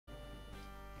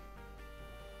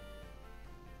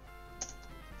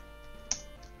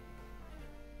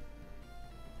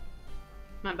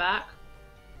I back?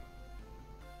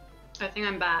 I think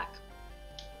I'm back.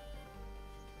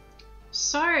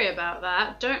 Sorry about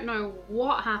that. Don't know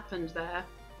what happened there.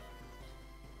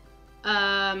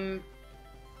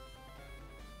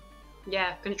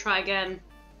 Yeah, gonna try again.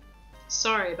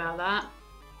 Sorry about that.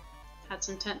 Had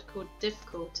some technical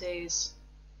difficulties.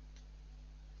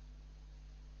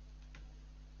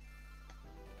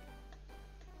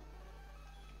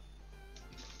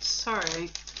 Sorry.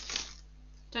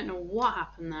 Don't know what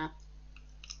happened there.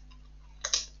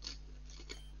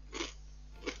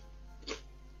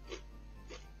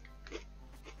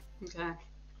 Okay.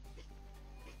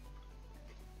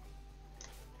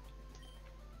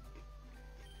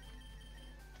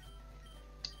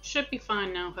 Should be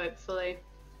fine now, hopefully.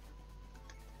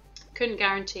 Couldn't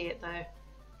guarantee it though.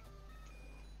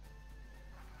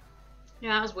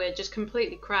 Yeah, that was weird, just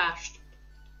completely crashed.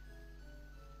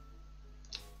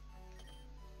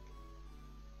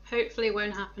 Hopefully it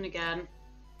won't happen again.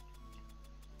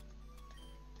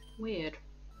 Weird.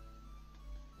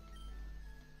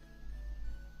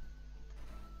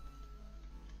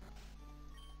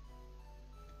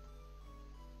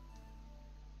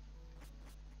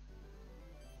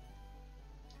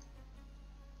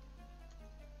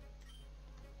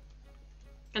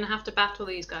 Gonna have to battle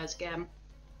these guys again.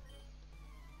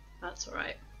 That's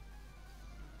alright.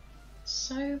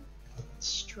 So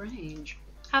strange.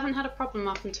 Haven't had a problem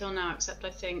up until now, except I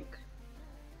think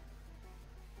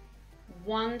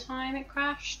one time it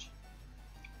crashed.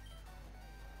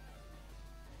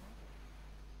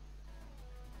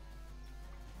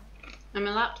 And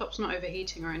my laptop's not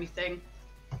overheating or anything.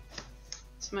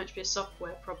 So it might be a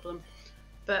software problem.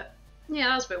 But yeah,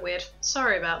 that was a bit weird.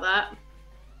 Sorry about that.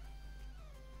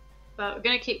 But we're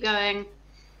gonna keep going.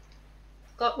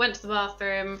 Went to the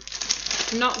bathroom.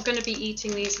 Not gonna be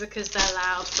eating these because they're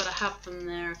loud, but I have them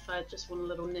there if I just want a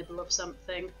little nibble of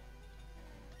something.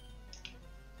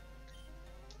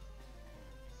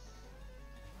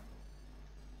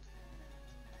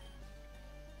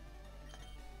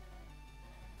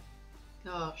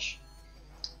 Gosh.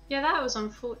 Yeah, that was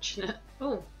unfortunate.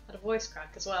 Oh, had a voice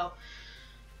crack as well.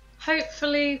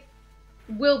 Hopefully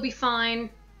we'll be fine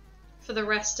for the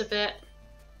rest of it.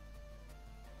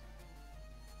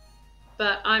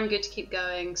 But I'm good to keep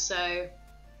going, so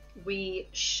we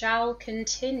shall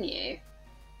continue.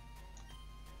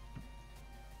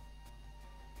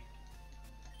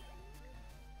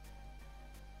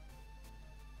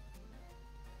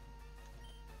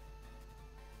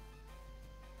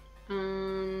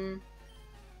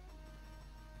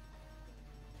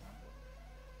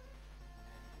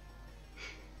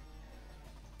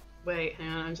 Wait, hang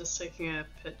on, I'm just taking a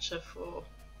picture for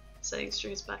setting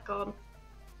streams back on.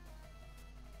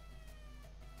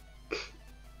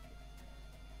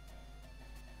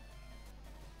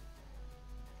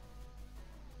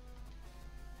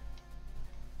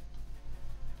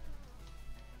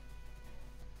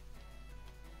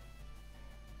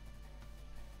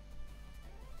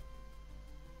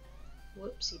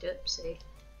 Whoopsie doopsie.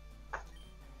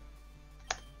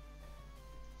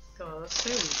 God, that's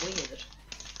so weird.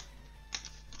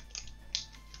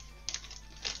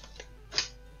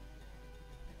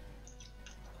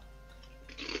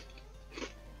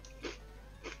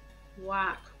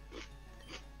 Whack.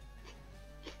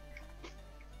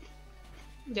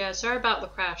 Yeah, sorry about the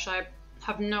crash. I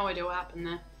have no idea what happened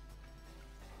there.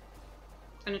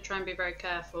 I'm gonna try and be very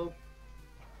careful.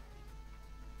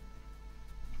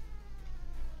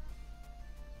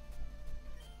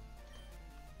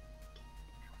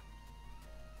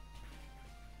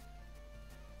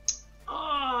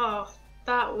 Oh,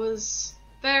 that was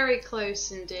very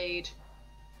close indeed.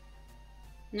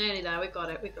 Nearly there, we got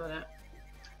it, we got it.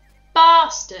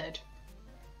 Bastard!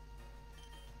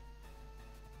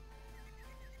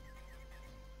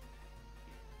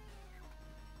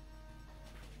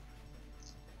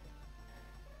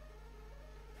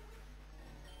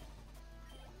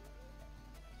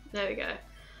 There we go.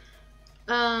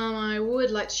 I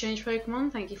would like to change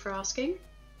Pokemon, thank you for asking.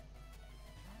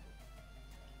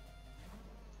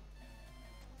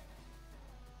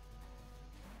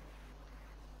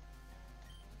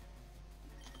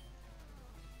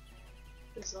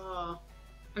 Bizarre.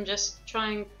 I'm just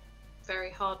trying very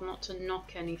hard not to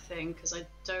knock anything because I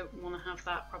don't want to have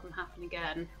that problem happen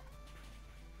again.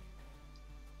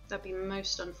 That'd be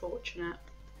most unfortunate.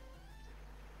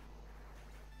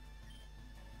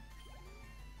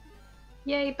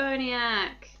 Yay,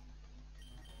 Boniac!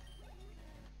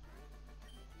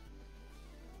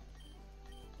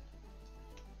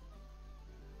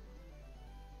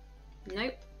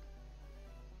 Nope.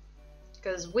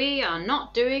 Because we are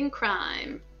not doing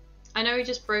crime. I know he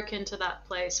just broke into that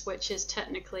place, which is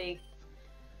technically...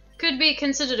 could be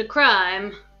considered a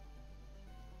crime.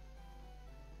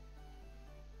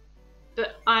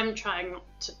 But I'm trying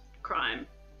not to crime.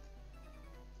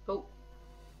 Oh.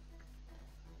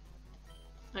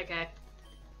 Okay.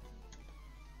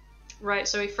 Right,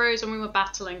 so he froze when we were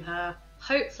battling her.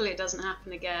 Hopefully it doesn't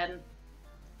happen again.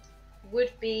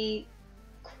 Would be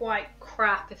quite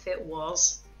crap if it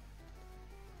was.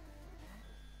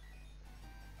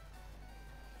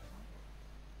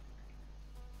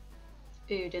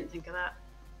 Ooh, didn't think of that.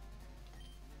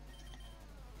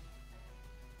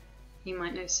 He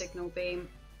might know Signal Beam.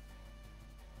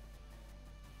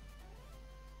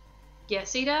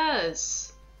 Yes, he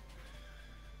does.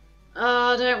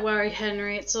 Oh, don't worry,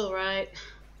 Henry, it's alright.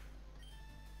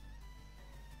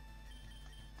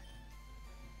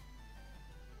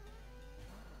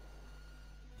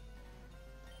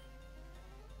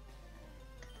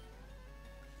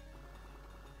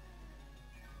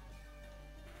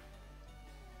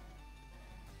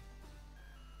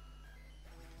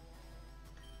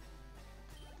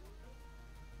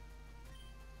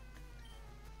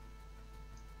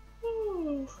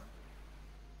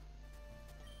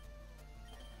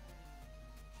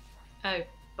 Oh,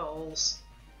 balls.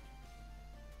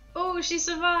 Oh, she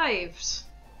survived!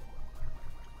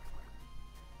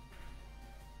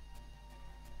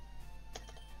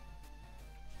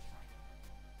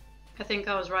 I think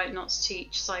I was right not to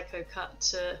teach Psycho Cut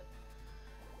to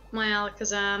my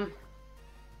Alakazam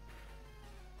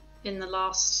in the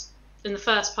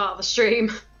first part of the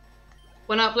stream.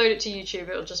 When I upload it to YouTube,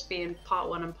 it'll just be in part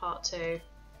 1 and part 2.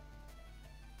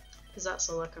 Because that's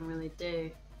all I can really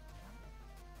do.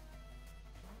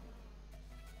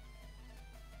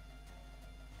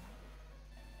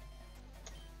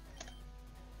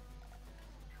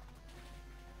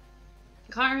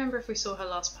 I can't remember if we saw her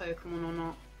last Pokemon or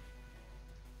not.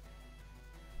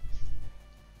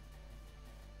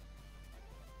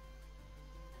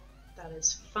 That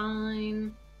is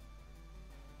fine.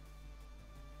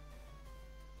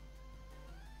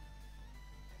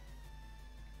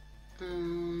 There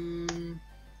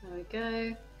we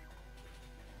go.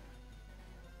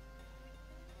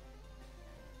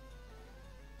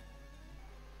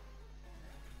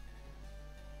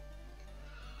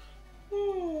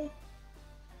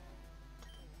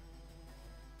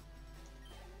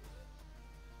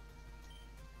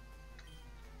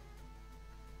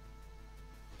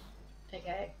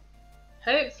 Okay.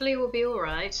 Hopefully we'll be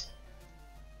alright.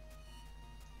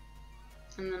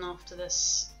 And then after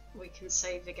this we can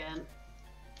save again.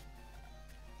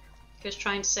 Because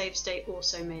trying to save state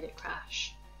also made it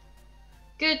crash.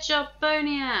 Good job,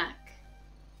 Boniac!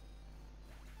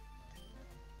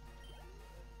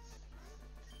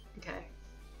 Okay.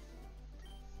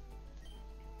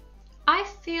 I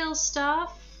feel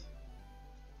stuff.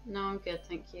 No, I'm good,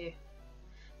 thank you.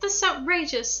 That's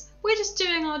outrageous! We're just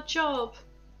doing our job!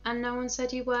 And no one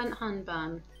said you weren't,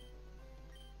 Hanban.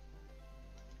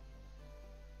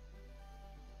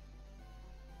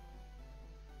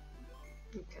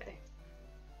 Okay.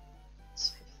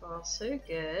 So far so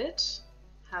good.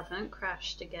 Haven't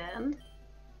crashed again.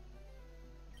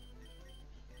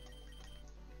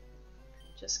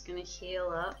 Just gonna heal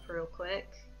up real quick.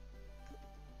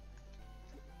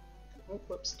 Oh,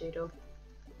 whoops doodle.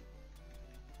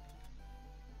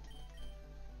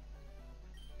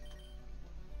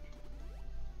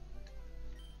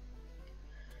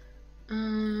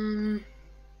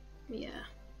 Yeah.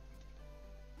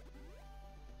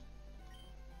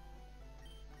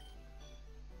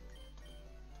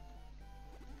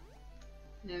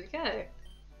 There we go.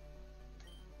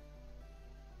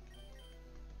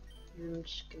 I'm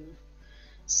just gonna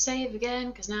save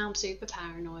again because now I'm super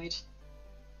paranoid.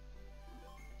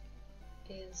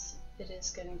 It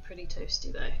is getting pretty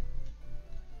toasty though.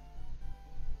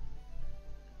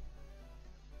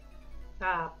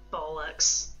 Ah,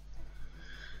 bollocks.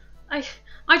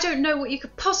 I don't know what you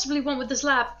could possibly want with this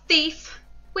lab, thief!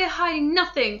 We're hiding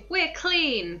nothing! We're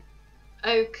clean!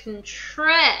 Au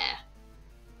contraire!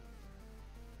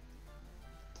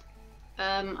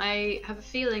 I have a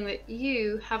feeling that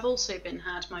you have also been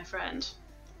had, my friend.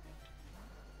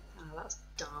 Oh, that's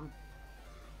dumb.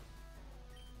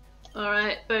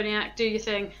 Alright, Boniac, do your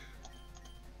thing.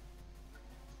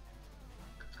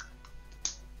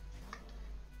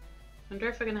 I wonder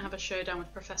if we're going to have a showdown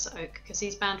with Professor Oak, because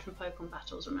he's banned from Pokemon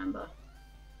battles, remember?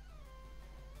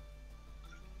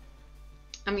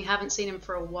 And we haven't seen him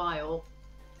for a while,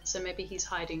 so maybe he's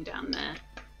hiding down there.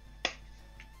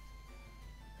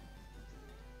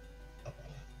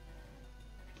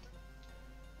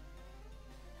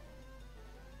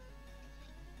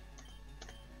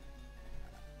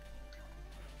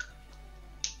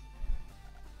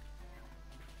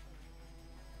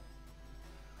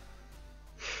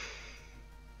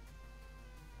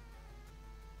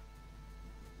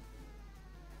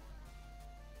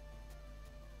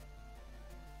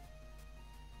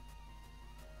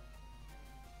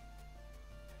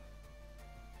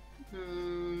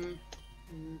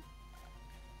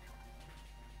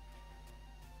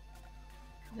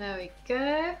 There we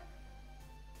go.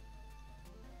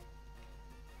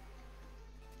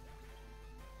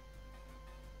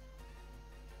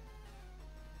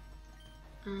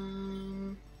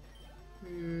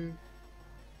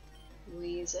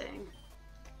 Wheezing.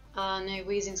 No,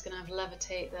 Wheezing's gonna have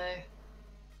Levitate though.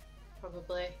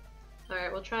 Probably.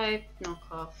 Alright, we'll try Knock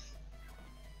Off.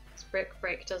 This Brick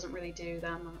Break doesn't really do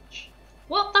that much.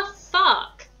 What the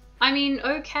fuck? I mean,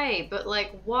 okay, but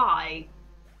like, why?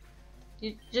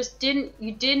 You didn't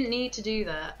need to do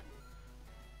that.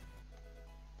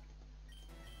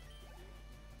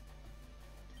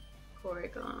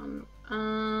 Porygon.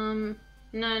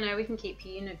 No, we can keep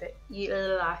you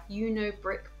know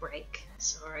Brick Break.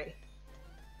 Sorry.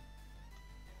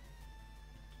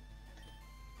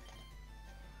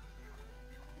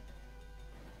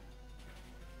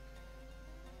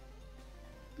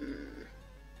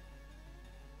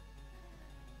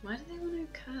 Why do they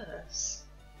want to curse?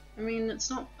 I mean, it's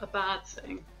not a bad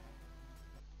thing.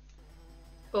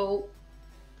 Oh,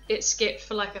 it skipped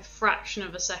for like a fraction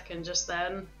of a second just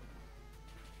then.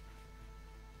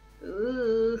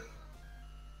 Ooh.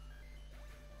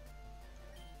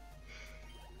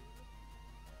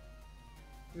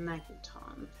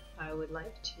 Magneton. I would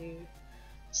like to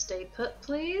stay put,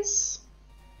 please.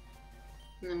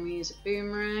 And then we use a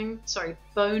Boomerang. Sorry,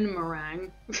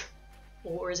 Bone-Merang.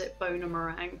 Or is it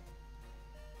Bone-Merang?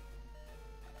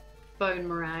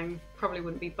 Bone-Merang. Probably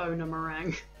wouldn't be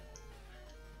Bone-Merang.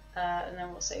 And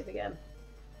then we'll save again.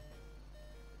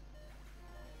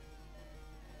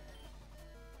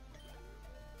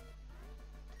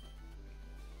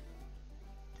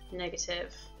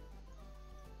 Negative.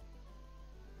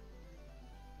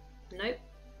 Nope.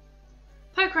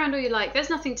 Poke around all you like.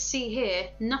 There's nothing to see here.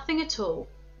 Nothing at all.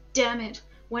 Damn it.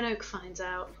 When Oak finds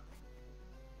out.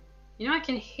 You know I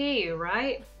can hear you,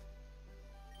 right?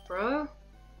 Bro?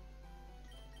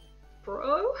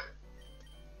 Bro?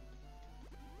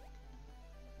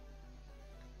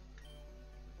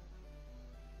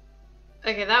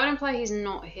 Okay, that would imply he's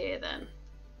not here then.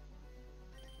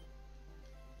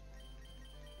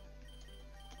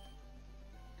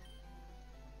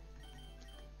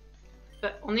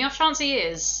 But on the off chance he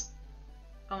is,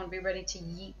 I want to be ready to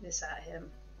yeet this at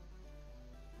him.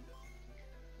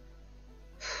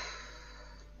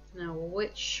 Now,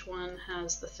 which one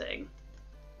has the thing?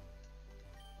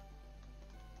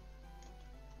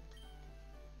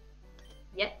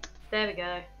 Yep, there we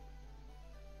go.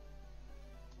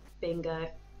 Bingo.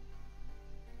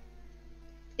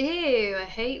 Ew, I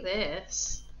hate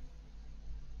this.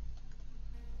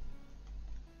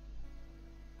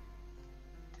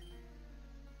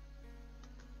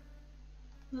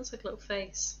 Looks like a little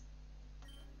face.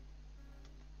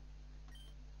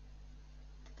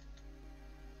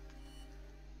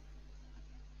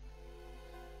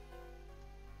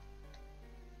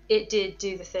 It did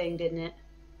do the thing, didn't it?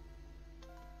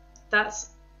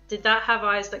 Did that have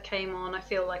eyes that came on? I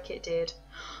feel like it did.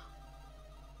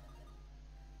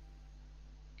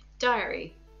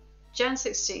 Diary. Jan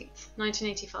 16th,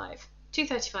 1985.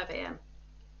 2:35 AM.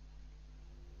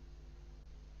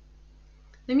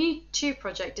 The Mewtwo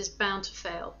project is bound to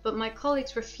fail, but my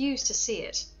colleagues refuse to see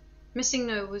it. Missing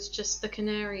No was just the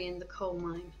canary in the coal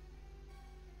mine.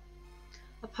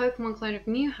 A Pokémon clone of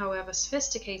Mew, however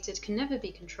sophisticated, can never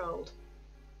be controlled.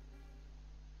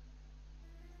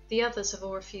 The others have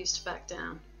all refused to back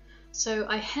down, so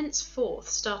I henceforth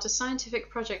start a scientific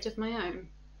project of my own.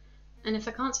 And if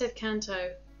it can't save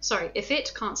Kanto,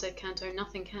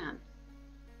 nothing can.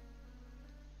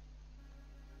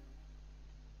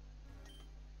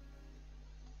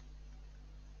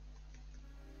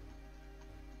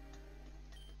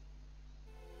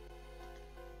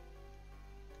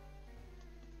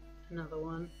 Another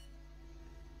one.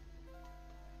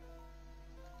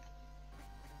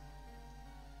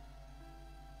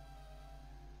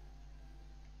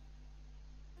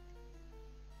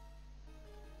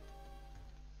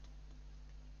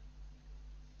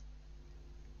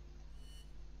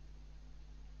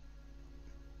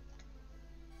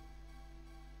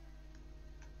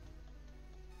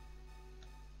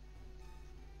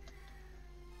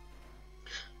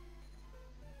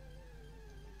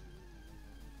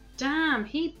 Damn,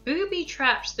 he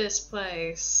booby-trapped this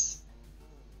place.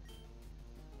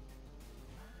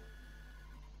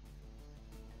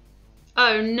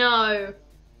 Oh no.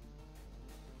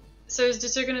 So is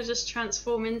Ditto gonna just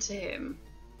transform into him?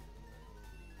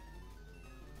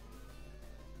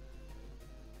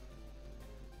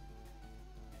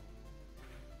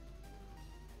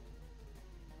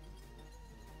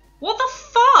 What the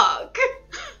fuck?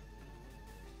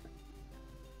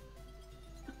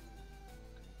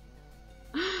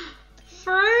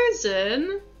 Fruit?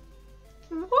 frozen?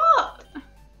 What?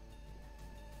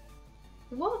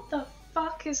 What the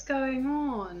fuck is going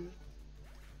on?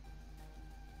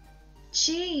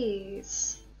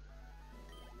 Jeez.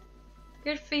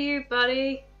 Good for you,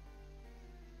 buddy.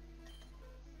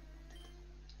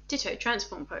 Ditto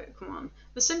transform Pokémon.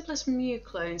 The simplest Mew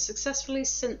clone successfully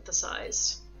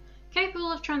synthesized.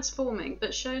 Capable of transforming,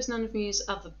 but shows none of Mew's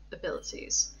other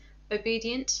abilities.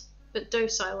 Obedient, but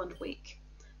docile and weak.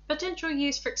 Potential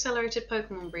use for accelerated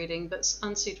Pokémon breeding, but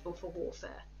unsuitable for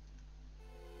warfare.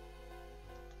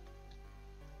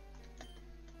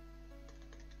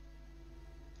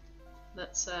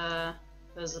 Let's,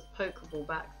 there's a Pokeball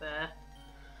back there.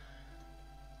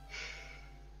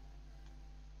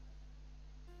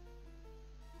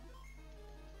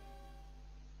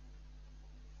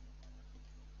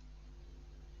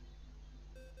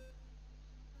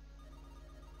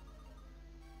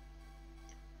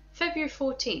 February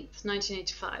 14th,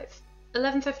 1985,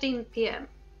 11:15 p.m.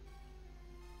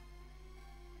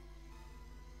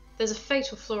 There's a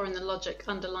fatal flaw in the logic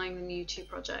underlying the Mewtwo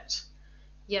project.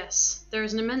 Yes, there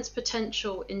is an immense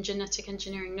potential in genetic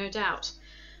engineering, no doubt,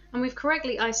 and we've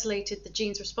correctly isolated the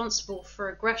genes responsible for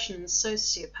aggression and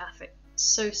sociopathy,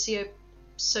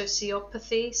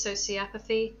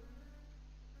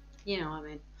 you know what I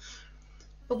mean.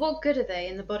 But what good are they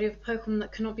in the body of a Pokemon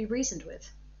that cannot be reasoned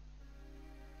with?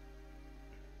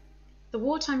 The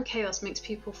wartime chaos makes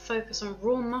people focus on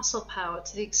raw muscle power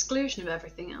to the exclusion of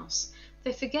everything else.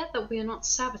 They forget that we are not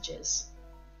savages.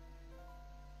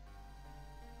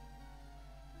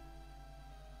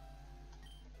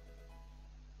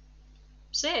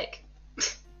 Sick.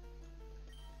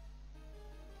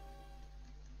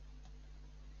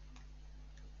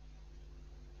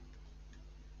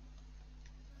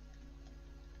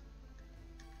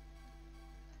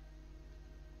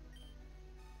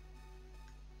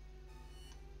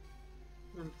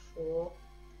 Number 4.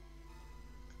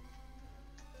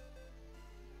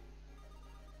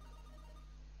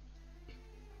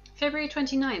 February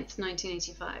 29th,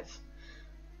 1985.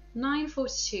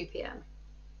 9:42 p.m.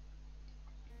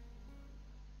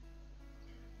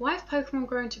 Why have Pokemon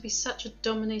grown to be such a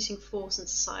dominating force in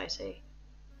society?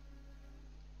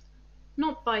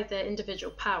 Not by their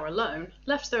individual power alone.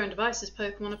 Left to their own devices,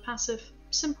 Pokemon are passive,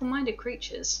 simple-minded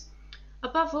creatures.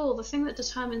 Above all, the thing that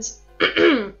determines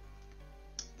the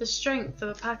strength of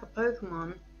a pack of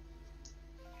Pokemon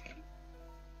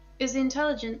is the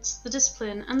intelligence, the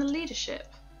discipline, and the leadership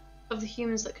of the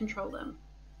humans that control them.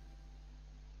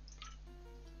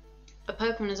 A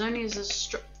Pokemon is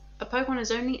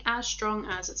only as strong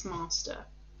as its master.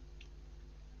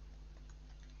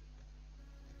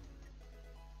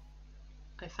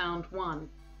 I found one.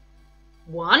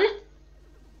 One?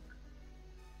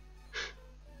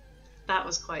 That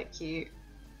was quite cute.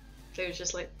 It was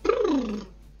just like...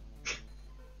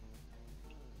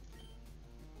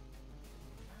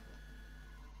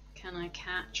 Can I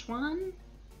catch one?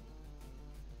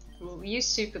 We'll use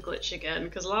Super Glitch again,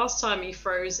 because last time he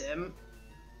froze him.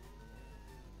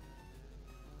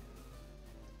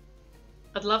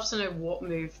 I'd love to know what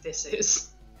move this is.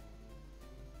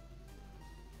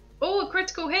 Oh, a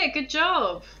critical hit! Good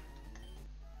job!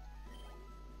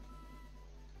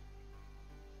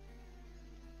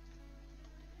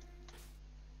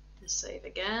 Let's save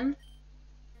again,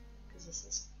 because this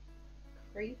is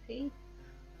creepy.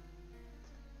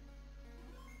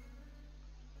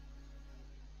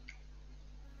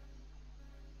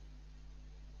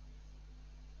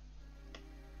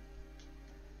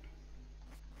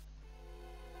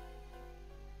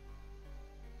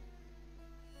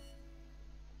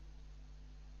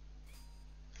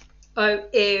 Oh,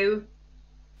 ew.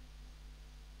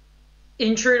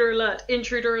 Intruder alert,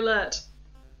 intruder alert.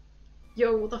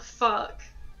 Yo, what the fuck?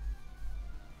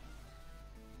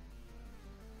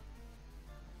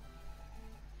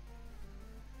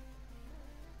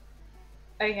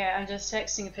 Okay, I'm just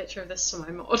texting a picture of this to my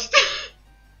mod.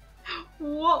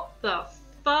 What the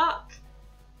fuck?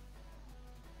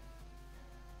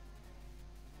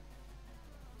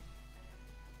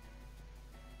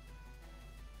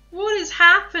 What is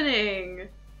happening?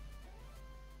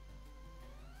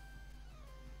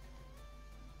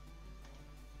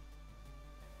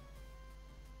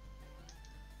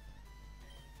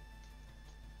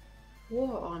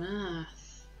 What on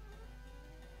earth?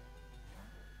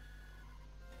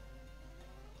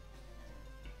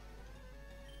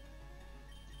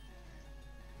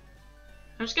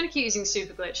 I'm just gonna keep using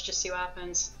Super Glitch, just see what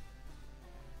happens.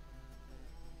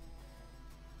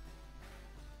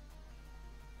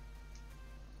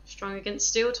 Strong against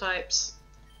steel types.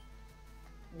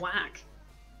 Whack.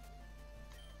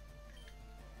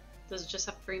 Does it just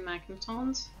have 3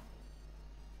 magnetons?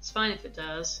 It's fine if it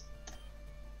does.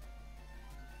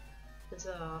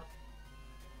 Bizarre.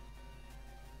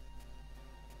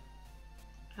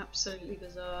 Absolutely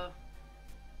bizarre.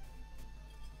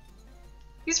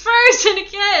 He's frozen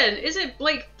again! Is it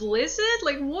like Blizzard?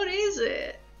 Like, what is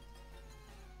it?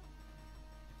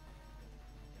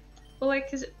 Or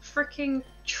like, is it freaking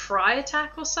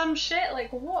Tri-Attack or some shit?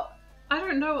 Like, what? I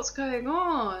don't know what's going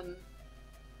on.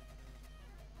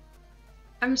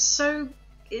 I'm so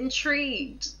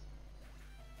intrigued.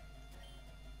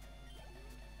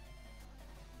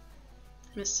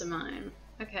 Mr. Mime.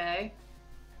 Okay.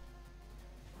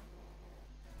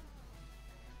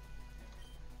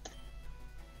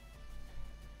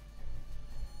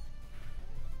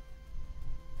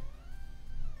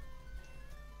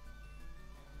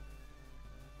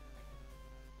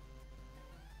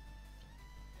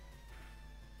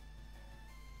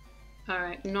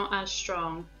 Alright, not as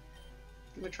strong.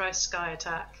 We'll try Sky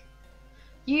Attack.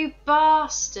 You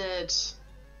bastard!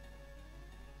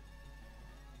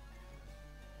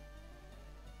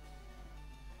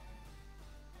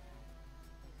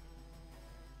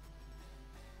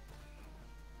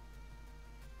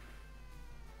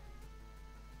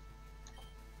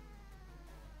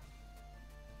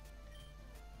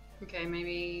 Okay,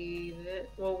 maybe...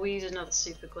 Well, we use another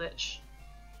super glitch.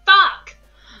 Fuck!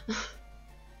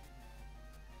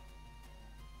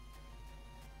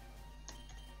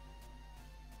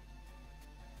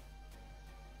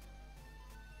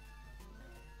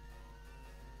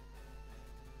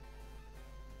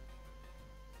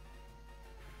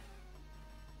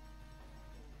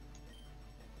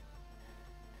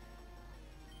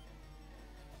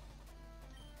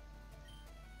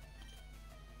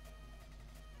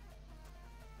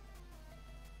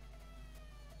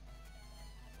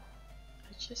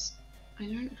 I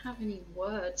don't have any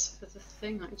words for the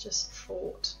thing I just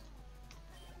fought.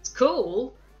 It's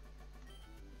cool.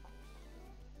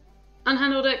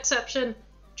 Unhandled exception.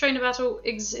 Trainer battle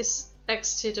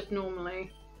exited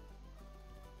abnormally.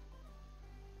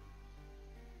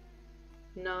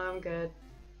 No, I'm good.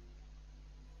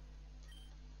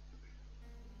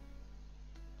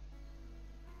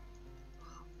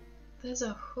 There's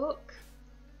a hook.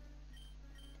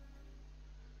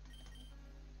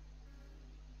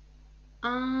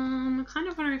 I'm kind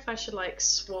of wondering if I should like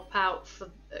swap out for,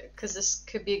 because this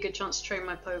could be a good chance to train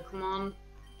my Pokemon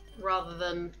rather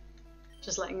than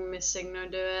just letting Miss Signo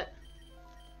do it.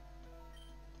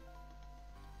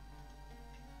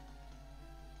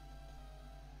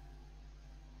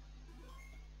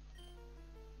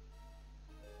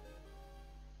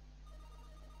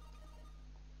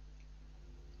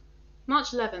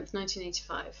 March 11th,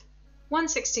 1985,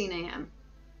 1:16 AM.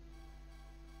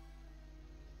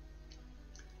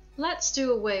 Let's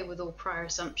do away with all prior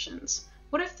assumptions.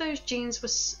 What if those genes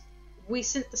we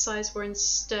synthesized were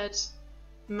instead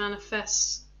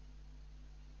manifest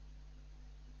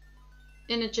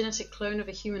in a genetic clone of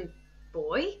a human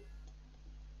boy?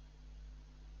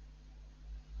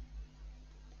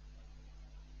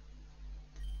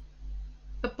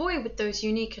 A boy with those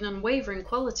unique and unwavering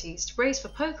qualities raised for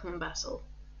Pokémon battle.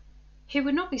 He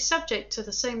would not be subject to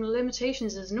the same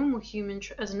limitations as a normal human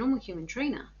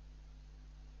trainer.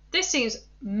 This seems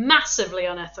massively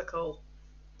unethical.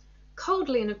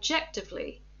 Coldly and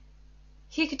objectively,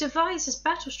 he could devise his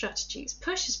battle strategies,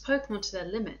 push his Pokemon to their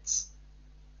limits,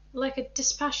 like a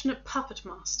dispassionate puppet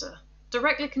master,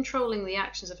 directly controlling the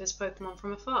actions of his Pokemon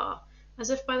from afar, as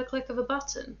if by the click of a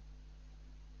button.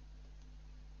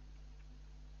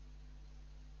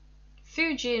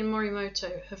 Fuji and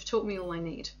Morimoto have taught me all I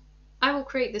need. I will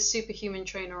create this superhuman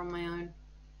trainer on my own.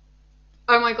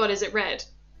 Oh my god, is it red?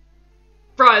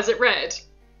 Bruh, is it red?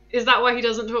 Is that why he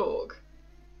doesn't talk?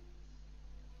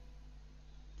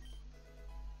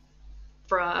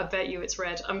 Bruh, I bet you it's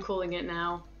red. I'm calling it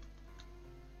now.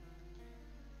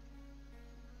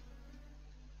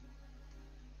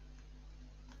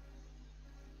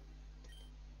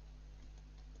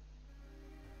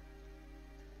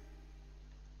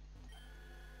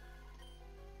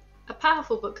 A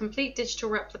powerful but complete digital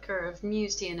replica of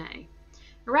Mew's DNA.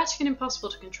 Erratic and impossible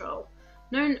to control.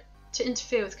 Known to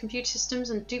interfere with computer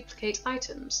systems and duplicate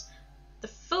items. The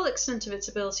full extent of its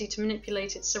ability to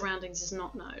manipulate its surroundings is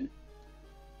not known.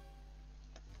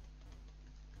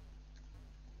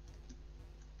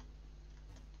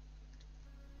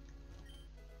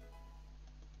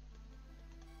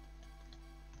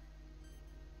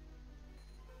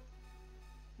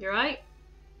 You right?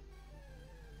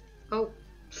 Oh.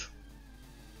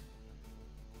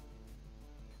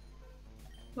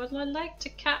 Well, I'd like to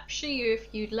capture you if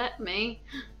you'd let me.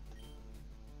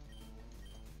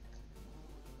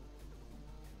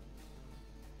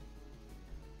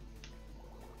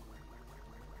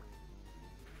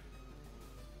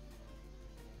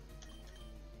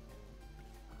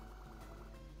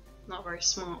 Not very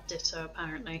smart ditto,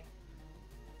 apparently.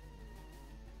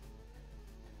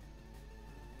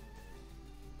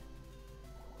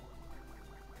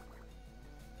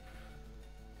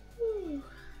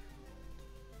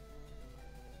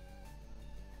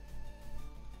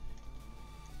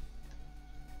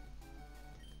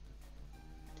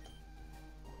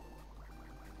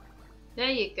 There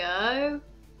you go.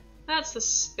 That's the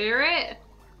spirit.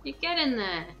 You get in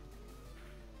there.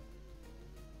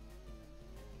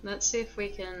 Let's see if we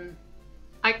can...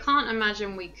 I can't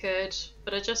imagine we could,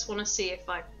 but I just want to see if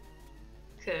I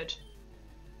could.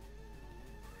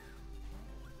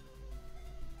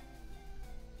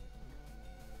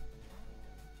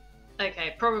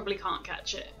 Okay, probably can't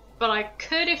catch it. But I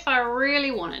could if I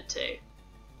really wanted to.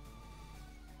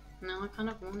 No, I kind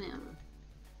of want him.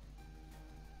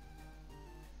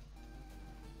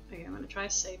 Okay, I'm gonna try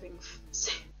saving.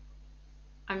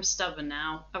 I'm stubborn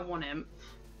now. I want him.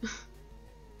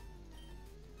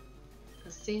 I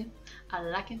see him. I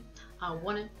like him. I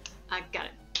want him. I got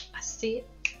it. I see it.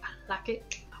 I like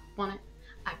it. I want it.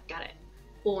 I got it.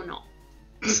 Or not.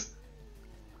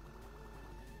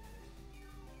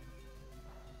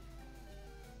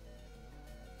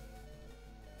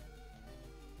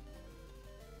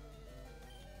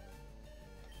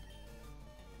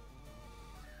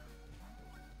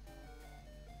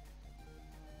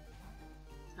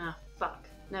 Ah, fuck.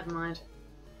 Never mind.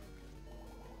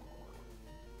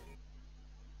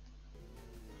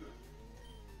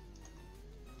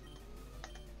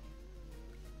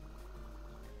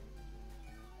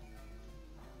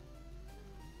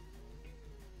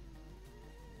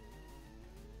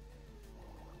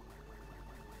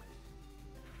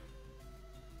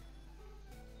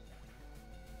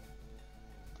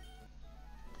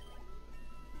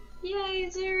 Yay,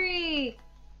 Zuri!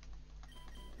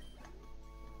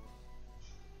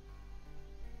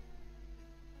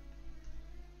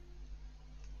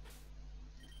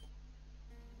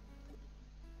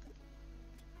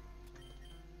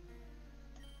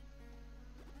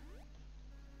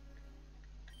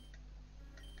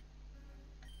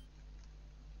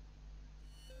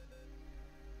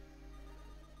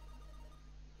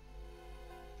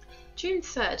 June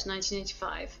 3rd,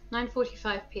 1985,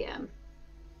 9:45 p.m.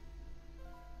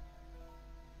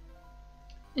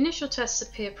 Initial tests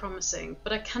appear promising,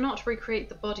 but I cannot recreate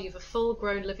the body of a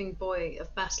full-grown living boy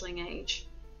of battling age.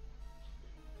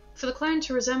 For the clone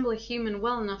to resemble a human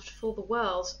well enough to fool the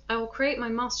world, I will create my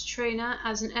master trainer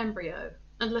as an embryo,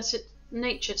 and let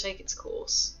nature take its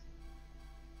course.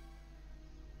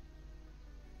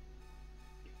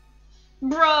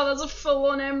 Bruh, that's a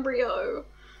full-on embryo!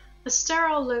 A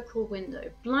sterile local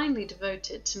window, blindly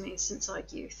devoted to me since our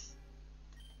youth,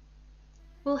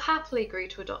 will happily agree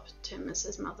to adopt him as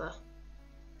his mother.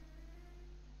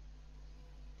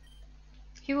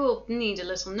 He will need a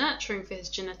little nurturing for his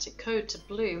genetic code to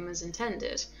bloom as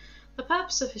intended. The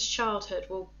purpose of his childhood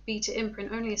will be to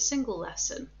imprint only a single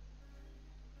lesson: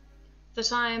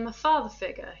 that I am a father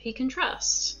figure he can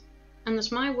trust, and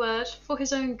that my word, for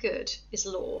his own good, is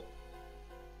law.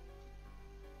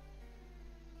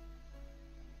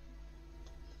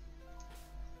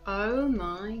 Oh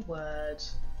my word.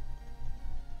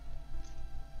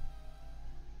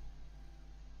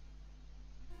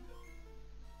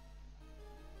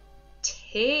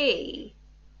 Tea.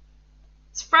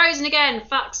 It's frozen again,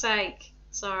 fuck's sake.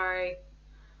 Sorry.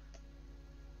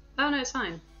 Oh no, it's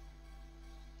fine.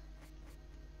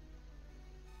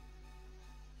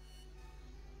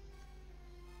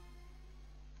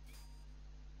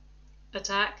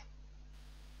 Attack.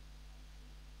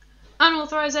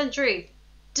 Unauthorized entry.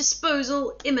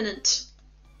 Disposal imminent.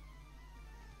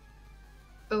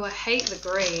 Oh, I hate the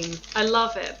green. I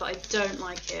love it, but I don't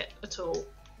like it at all.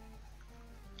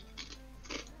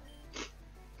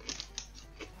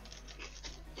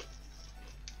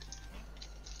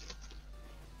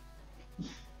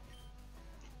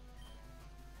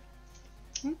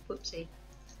 Oh, whoopsie.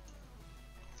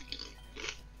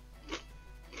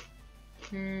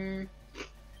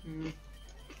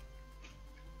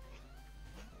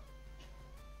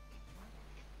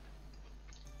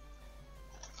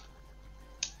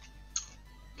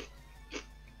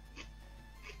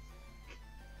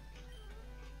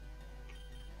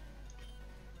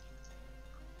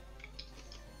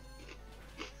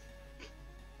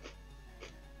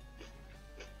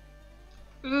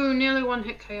 Ooh, nearly one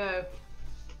hit KO.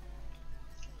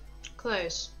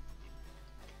 Close.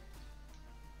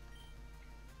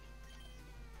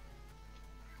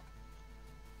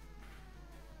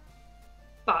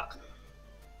 Fuck.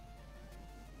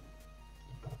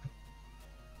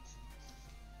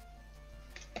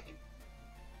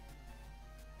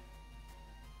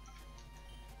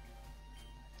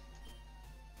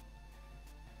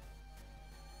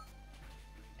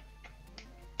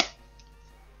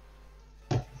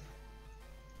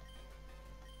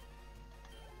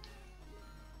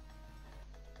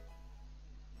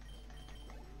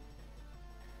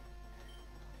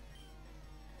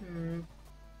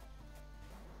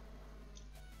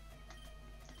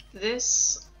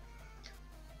 this,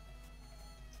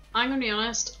 I'm gonna be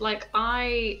honest, like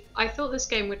I thought this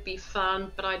game would be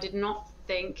fun, but I did not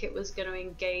think it was gonna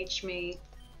engage me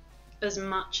as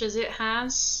much as it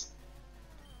has.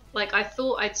 Like, I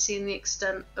thought I'd seen the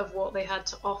extent of what they had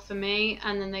to offer me,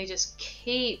 and then they just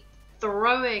keep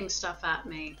throwing stuff at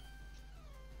me.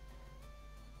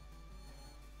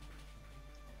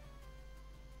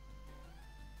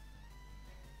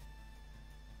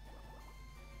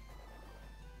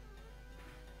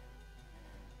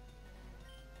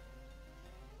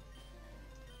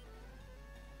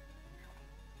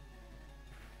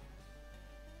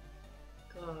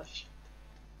 Gosh.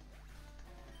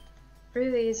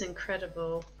 Really is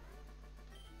incredible.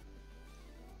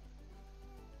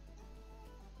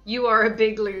 You are a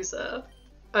big loser.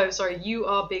 Oh, sorry, you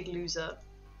are big loser.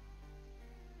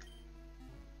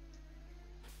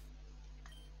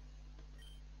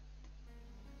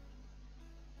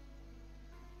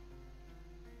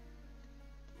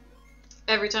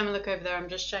 Every time I look over there, I'm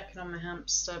just checking on my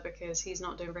hamster because he's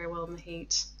not doing very well in the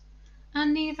heat.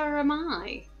 And neither am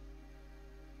I.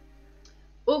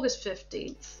 August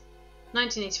 15th,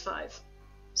 1985,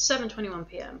 7:21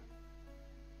 p.m.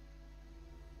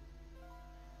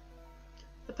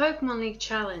 The Pokémon League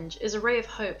Challenge is a ray of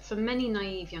hope for many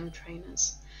naive young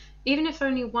trainers, even if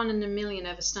only 1 in a million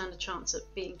ever stand a chance at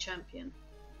being champion.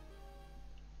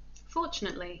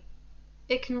 Fortunately,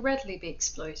 it can readily be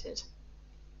exploited.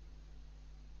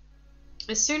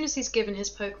 As soon as he's given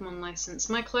his Pokémon license,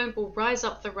 my clone will rise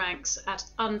up the ranks at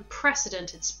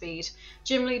unprecedented speed.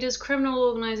 Gym leaders, criminal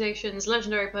organizations,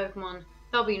 legendary Pokémon,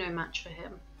 there'll be no match for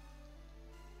him.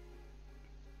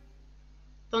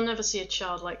 They'll never see a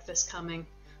child like this coming.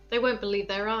 They won't believe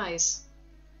their eyes.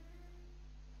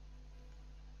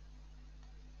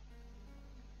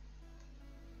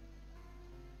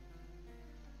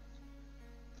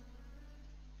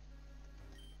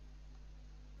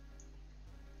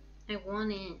 I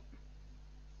want it.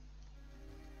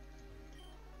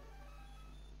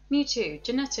 Mewtwo,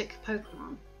 genetic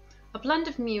Pokémon. A blend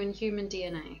of Mew and human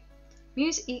DNA.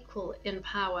 Mew's equal in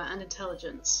power and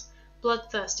intelligence.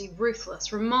 Bloodthirsty,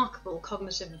 ruthless, remarkable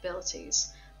cognitive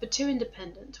abilities, but too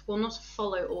independent, will not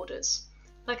follow orders,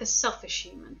 like a selfish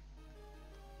human.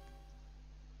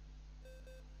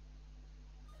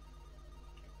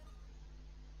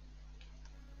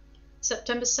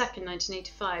 September 2nd,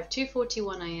 1985,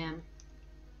 2:41 a.m.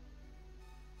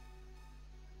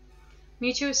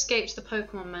 Mewtwo escaped the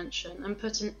Pokémon Mansion and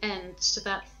put an end to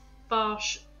that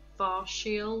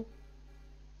farcical?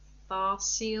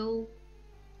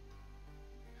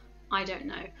 I don't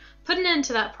know. Put an end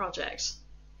to that project.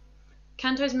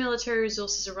 Kanto's military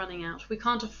resources are running out. We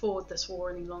can't afford this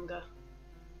war any longer.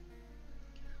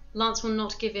 Lance will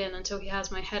not give in until he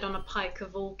has my head on a pike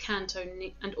of all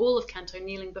of Kanto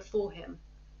kneeling before him.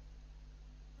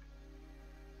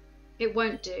 It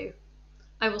won't do.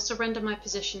 I will surrender my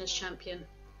position as champion.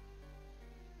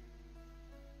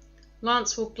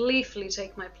 Lance will gleefully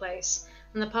take my place,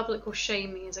 and the public will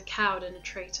shame me as a coward and a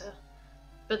traitor.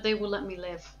 But they will let me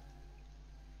live.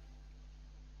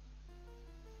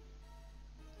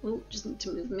 Oh, just need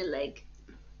to move my leg.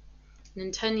 And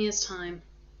in 10 years' time...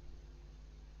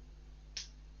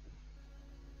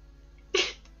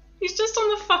 He's just on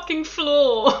the fucking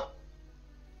floor!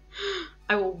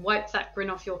 I will wipe that grin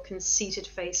off your conceited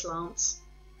face, Lance.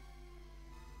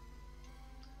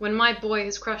 When my boy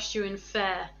has crushed you in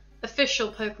fair,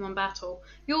 official Pokémon battle,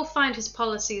 you'll find his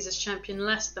policies as champion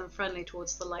less than friendly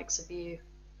towards the likes of you.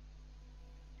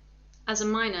 As a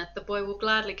minor, the boy will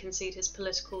gladly concede his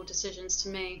political decisions to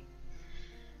me.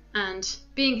 And,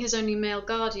 being his only male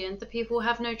guardian, the people will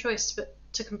have no choice but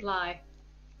to comply.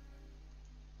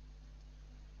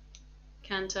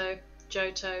 Kanto,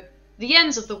 Johto, the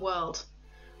ends of the world.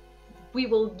 We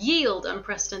will yield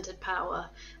unprecedented power,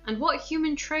 and what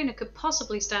human trainer could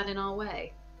possibly stand in our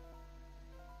way?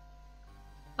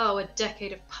 Oh, a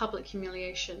decade of public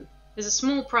humiliation is a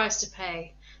small price to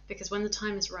pay, because when the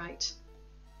time is right,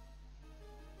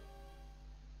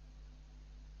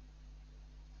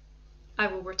 I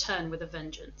will return with a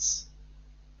vengeance.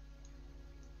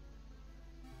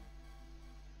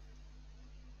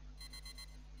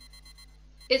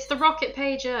 It's the rocket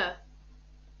pager.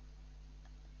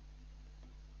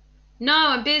 No,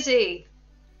 I'm busy.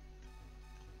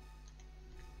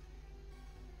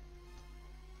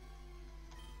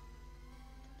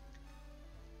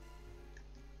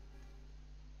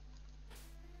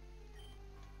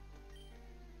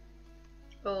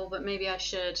 Oh, but maybe I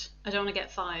should. I don't want to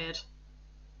get fired.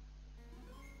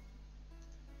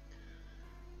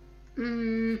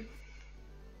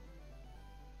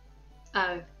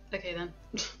 Oh, okay then.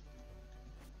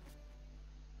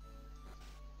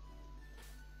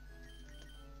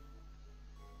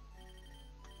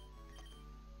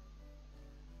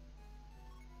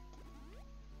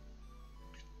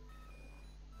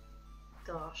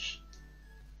 gosh.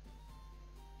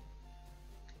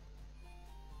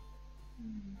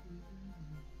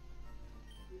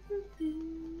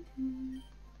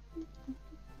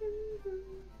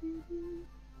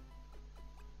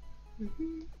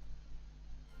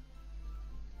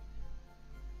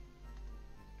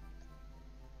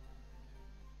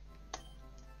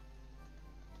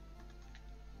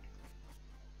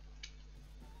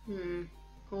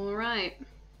 All right.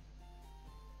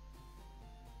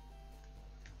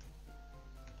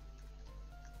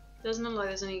 Doesn't look like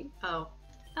there's any... Oh.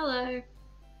 Hello.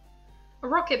 A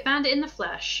rocket bandit in the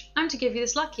flesh. I'm to give you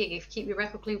this lucky if you keep your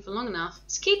record clean for long enough.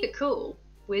 So keep it cool.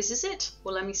 Whiz, is it?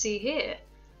 Well, let me see here.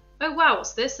 Oh wow,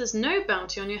 what's this? There's no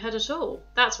bounty on your head at all.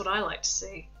 That's what I like to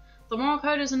see. The moral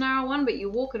code is a narrow one, but you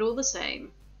walk it all the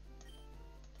same.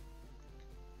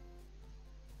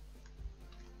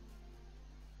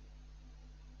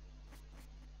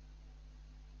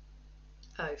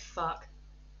 Oh, fuck.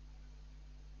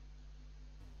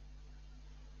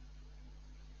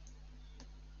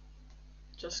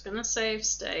 Just gonna save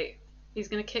state. He's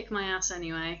gonna kick my ass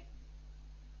anyway.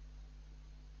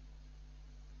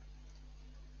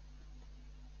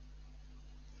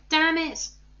 Damn it!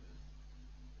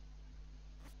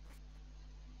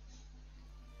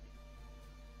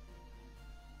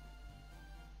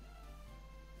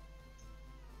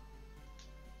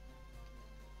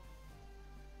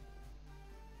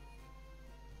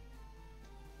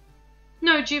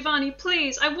 No, Giovanni,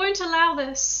 please, I won't allow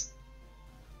this.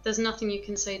 There's nothing you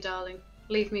can say, darling.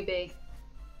 Leave me be.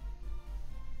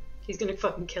 He's gonna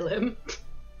fucking kill him.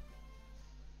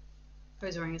 Oh,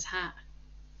 he's wearing his hat.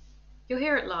 You're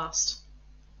here at last.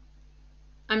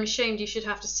 I'm ashamed you should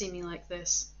have to see me like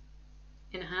this.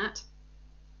 In a hat.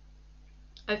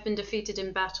 I've been defeated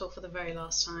in battle for the very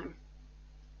last time.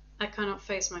 I cannot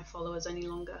face my followers any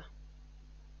longer.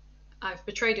 I've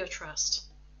betrayed your trust.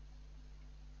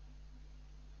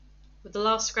 With the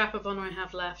last scrap of honor I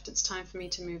have left, it's time for me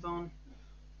to move on.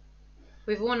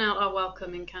 We've worn out our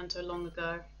welcome in Kanto long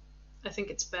ago. I think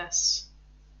it's best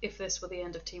if this were the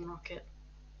end of Team Rocket.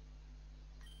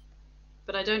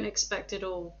 But I don't expect it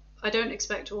all. I don't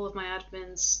expect all of my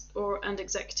admins and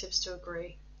executives to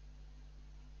agree.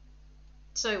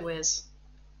 So, Wiz,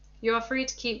 you are free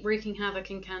to keep wreaking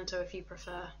havoc in Kanto if you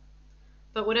prefer.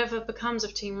 But whatever becomes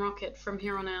of Team Rocket from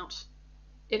here on out,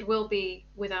 it will be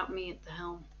without me at the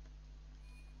helm.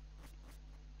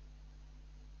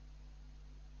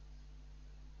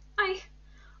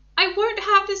 I won't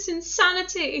have this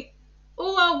insanity.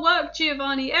 All our work,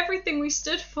 Giovanni, everything we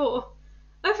stood for,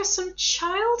 over some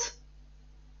child?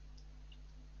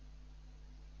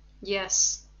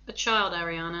 Yes, a child,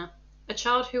 Ariana. A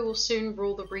child who will soon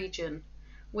rule the region,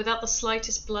 without the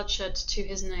slightest bloodshed to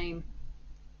his name.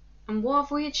 And what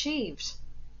have we achieved?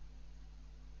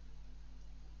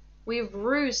 We have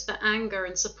roused the anger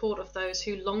and support of those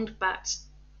who longed back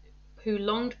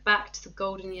to the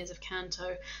golden years of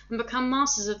Kanto and become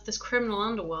masters of this criminal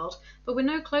underworld, but we're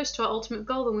no closer to our ultimate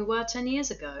goal than we were 10 years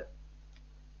ago.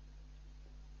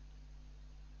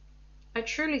 I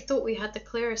truly thought we had the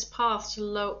clearest path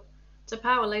to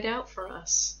power laid out for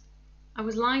us. I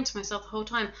was lying to myself the whole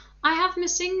time. I have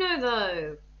Missingno,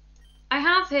 though. I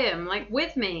have him, like,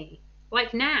 with me.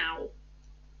 Like, now.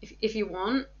 If you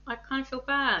want. I kind of feel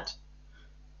bad.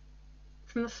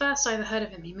 From the first I ever heard of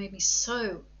him, he made me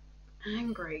so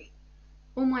angry.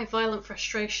 All my violent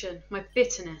frustration, my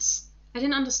bitterness. I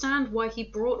didn't understand why he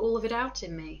brought all of it out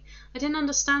in me. I didn't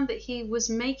understand that he was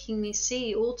making me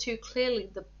see all too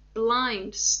clearly the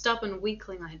blind, stubborn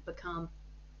weakling I had become.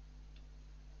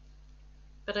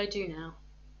 But I do now,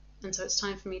 and so it's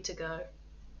time for me to go.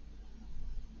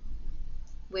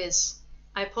 Wiz,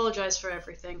 I apologize for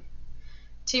everything.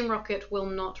 Team Rocket will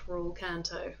not rule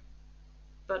Kanto,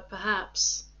 but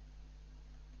perhaps...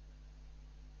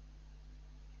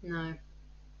 No,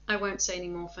 I won't say any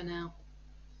more for now.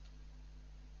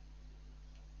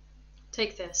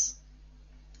 Take this,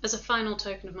 as a final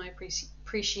token of my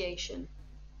appreciation.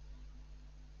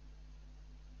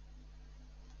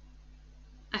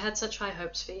 I had such high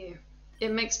hopes for you. It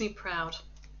makes me proud,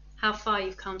 how far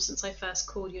you've come since I first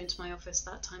called you into my office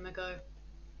that time ago.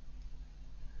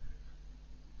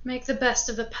 Make the best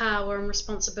of the power and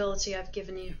responsibility I've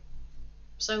given you.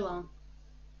 So long.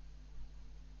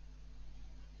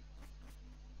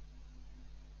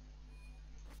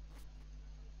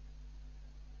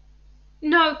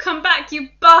 No, come back, you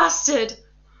bastard!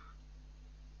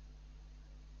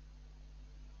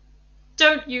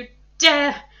 Don't you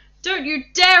dare! Don't you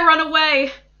dare run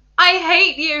away! I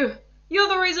hate you! You're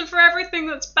the reason for everything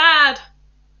that's bad!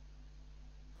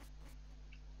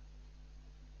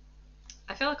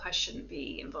 I feel like I shouldn't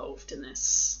be involved in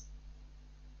this.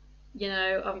 You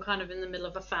know, I'm kind of in the middle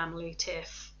of a family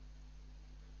tiff.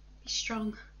 Be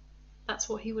strong. That's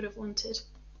what he would have wanted.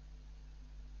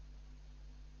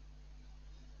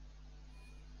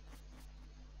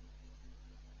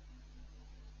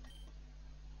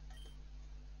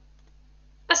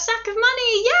 A sack of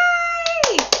money!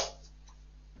 Yay!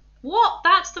 What?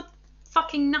 That's the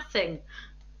fucking nothing.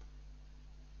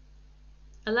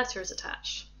 A letter is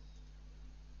attached.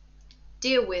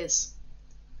 Dear Wiz,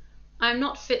 I am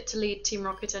not fit to lead Team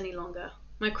Rocket any longer.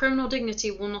 My criminal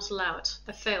dignity will not allow it.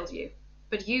 I failed you.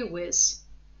 But you, Wiz,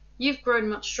 you've grown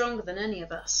much stronger than any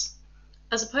of us.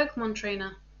 As a Pokémon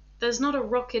trainer, there's not a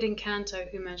Rocket in Kanto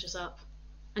who measures up,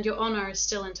 and your honor is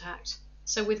still intact.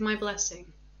 So with my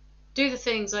blessing, do the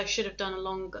things I should have done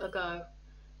long ago.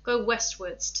 Go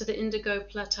westwards to the Indigo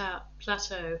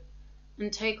Plateau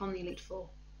and take on the Elite Four.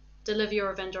 Deliver your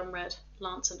revenge on Red,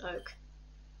 Lance, and Oak.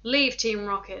 Leave Team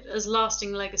Rocket as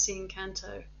lasting legacy in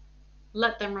Kanto.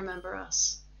 Let them remember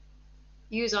us.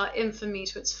 Use our infamy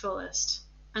to its fullest,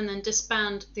 and then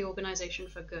disband the organization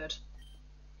for good.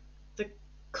 The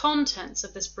contents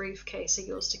of this briefcase are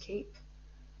yours to keep.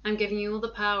 I'm giving you all the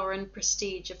power and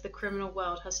prestige of the criminal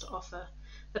world has to offer.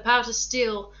 The power to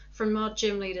steal from our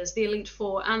gym leaders, the Elite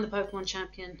Four, and the Pokémon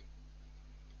Champion.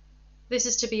 This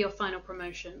is to be your final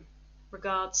promotion.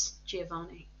 Regards,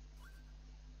 Giovanni.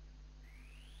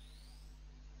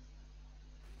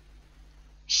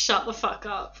 Shut the fuck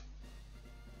up.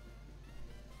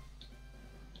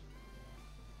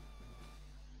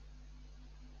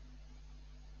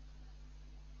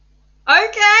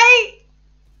 Okay!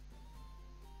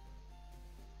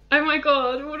 Oh my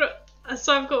god,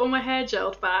 so I've got all my hair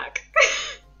gelled back.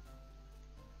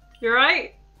 You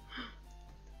right?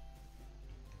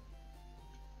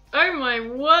 Oh my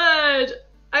word!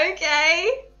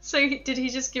 Okay! So did he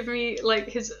just give me, like,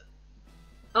 his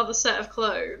other set of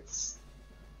clothes?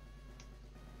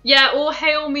 Yeah, all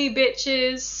hail me,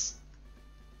 bitches!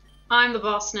 I'm the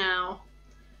boss now.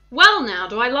 Well now,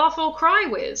 do I laugh or cry,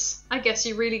 Wiz? I guess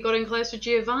you really got in close with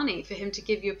Giovanni for him to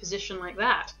give you a position like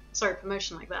that. Sorry,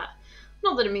 promotion like that.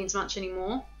 Not that it means much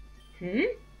anymore.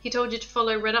 He told you to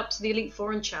follow Red up to the Elite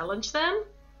Four and challenge them?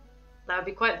 That would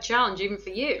be quite a challenge even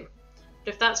for you.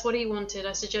 But if that's what he wanted,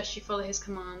 I suggest you follow his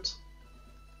command.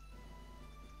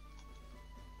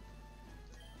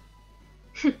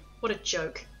 What a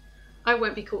joke. I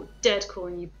won't be caught dead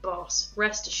calling you boss,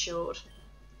 rest assured.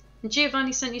 And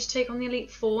Giovanni sent you to take on the Elite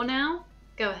Four now?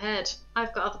 Go ahead.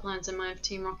 I've got other plans in mind for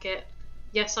Team Rocket.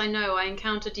 Yes, I know, I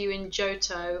encountered you in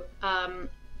Johto,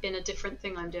 in a different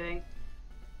thing I'm doing.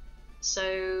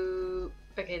 So,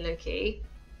 okay, Loki.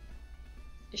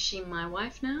 Is she my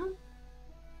wife now?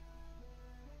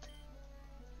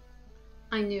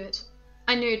 I knew it.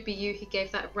 I knew it'd be you he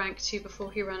gave that rank to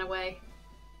before he ran away.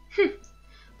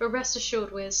 But rest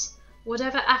assured, Wiz,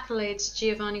 whatever accolades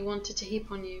Giovanni wanted to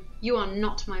heap on you, you are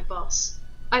not my boss.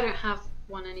 I don't have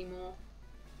one anymore.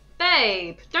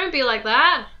 Babe, don't be like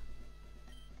that!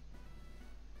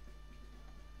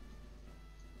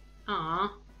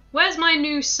 Ah, where's my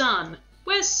new son?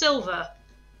 Where's Silver?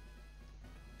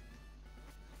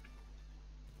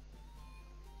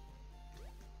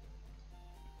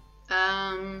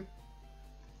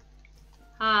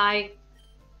 Hi.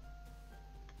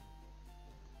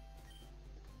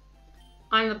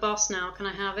 I'm the boss now, can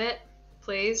I have it?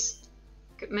 Please?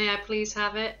 May I please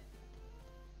have it?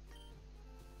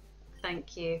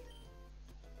 Thank you.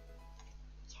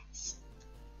 Yes.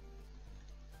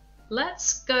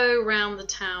 Let's go around the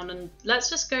town and let's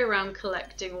just go around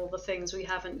collecting all the things we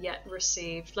haven't yet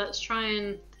received. Let's try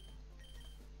and...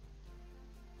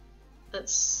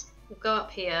 We'll go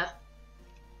up here.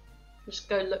 Just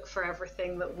go look for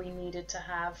everything that we needed to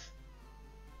have.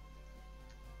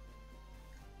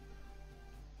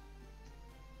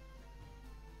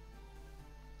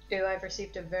 Ooh, I've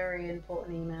received a very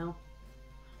important email.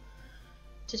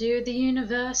 To do with the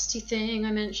university thing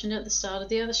I mentioned at the start of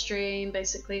the other stream.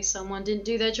 Basically, someone didn't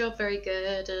do their job very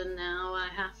good, and now I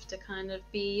have to kind of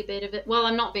be a bit of it. Well,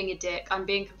 I'm not being a dick, I'm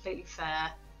being completely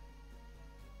fair.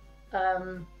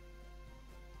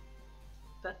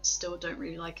 But still don't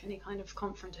really like any kind of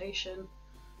confrontation.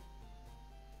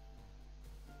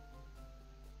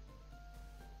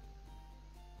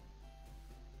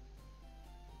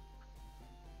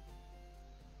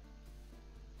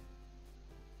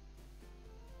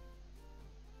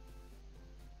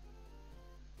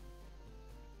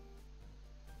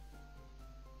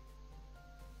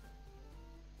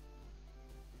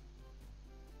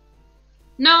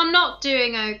 No, I'm not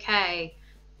doing okay.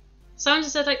 Someone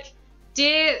just said, like,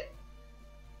 dear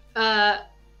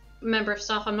member of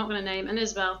staff I'm not going to name, and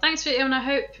Isabel, thanks for it, and I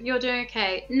hope you're doing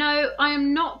okay. No, I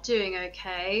am not doing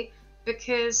okay,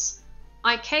 because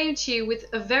I came to you with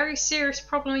a very serious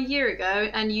problem a year ago,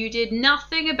 and you did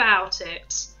nothing about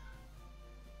it.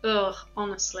 Ugh,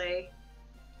 honestly.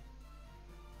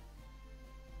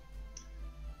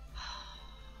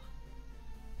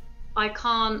 I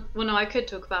can't, well no, I could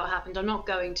talk about what happened. I'm not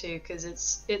going to, because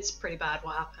it's pretty bad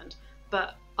what happened.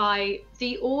 But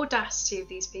the audacity of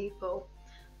these people,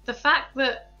 the fact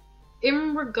that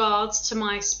in regards to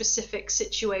my specific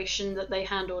situation that they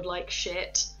handled like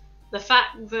shit, the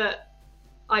fact that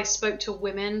I spoke to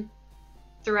women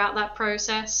throughout that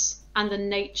process, and the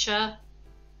nature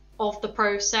of the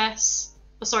process,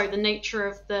 the nature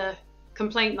of the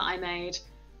complaint that I made,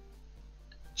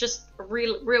 just a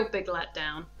real big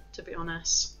letdown, to be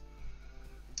honest.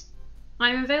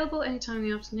 I'm available anytime in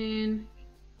the afternoon.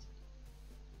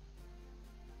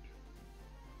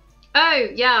 Oh,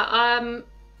 yeah,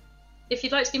 if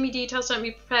you'd like to give me details, don't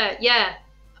be prepared. Yeah,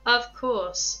 of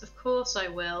course I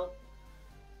will.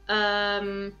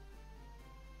 I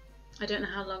don't know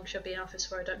how long she'll be in office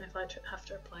for. I don't know if I have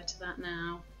to reply to that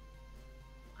now.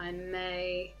 I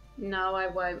may. No, I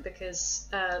won't, because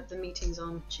the meeting's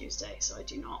on Tuesday, so I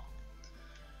do not.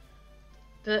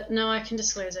 But no, I can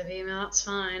disclose over email, that's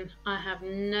fine. I have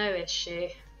no issue.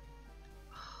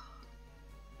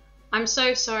 I'm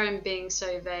so sorry I'm being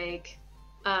so vague,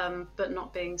 but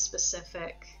not being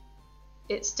specific.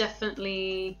 It's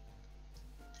definitely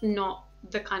not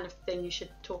the kind of thing you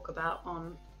should talk about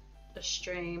on a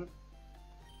stream.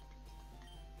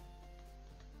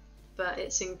 But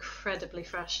it's incredibly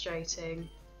frustrating,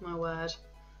 my word.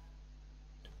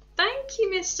 Thank you,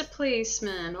 Mr.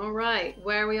 Policeman. Alright,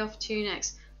 where are we off to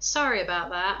next? Sorry about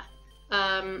that.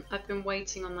 I've been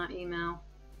waiting on that email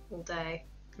all day,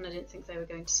 and I didn't think they were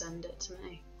going to send it to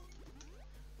me.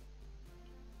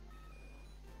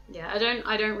 Yeah,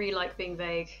 I don't really like being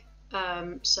vague,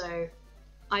 so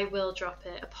I will drop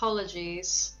it.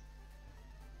 Apologies.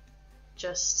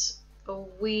 Just a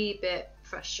wee bit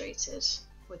frustrated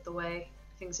with the way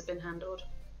things have been handled.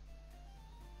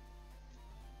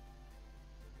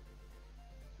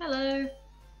 Hello.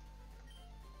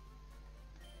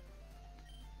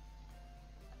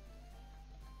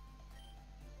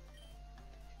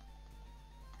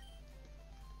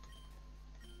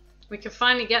 We can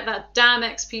finally get that damn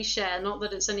XP share, not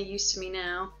that it's any use to me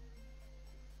now.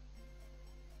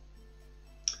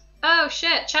 Oh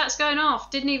shit, chat's going off.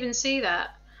 Didn't even see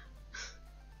that.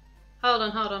 Hold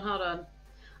on.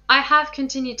 I have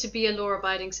continued to be a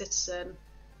law-abiding citizen.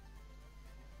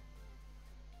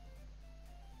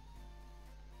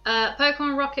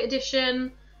 Pokemon Rocket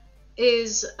Edition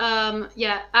is,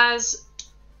 yeah, as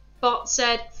Bot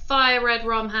said, Fire Red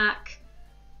ROM hack.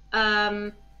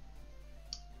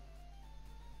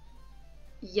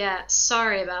 Yeah,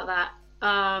 sorry about that.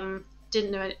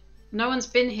 Didn't know it. No one's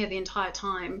been here the entire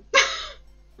time.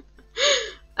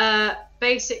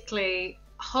 Basically,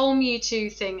 whole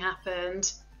Mewtwo thing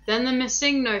happened, then the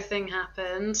Missing No thing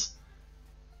happened,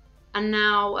 and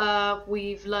now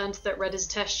we've learned that Red is a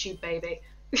test tube baby.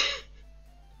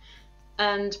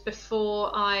 And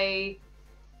before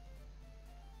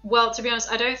well, to be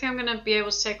honest, I don't think I'm going to be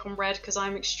able to take on Red because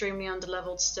I'm extremely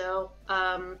underleveled still.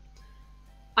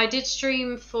 I did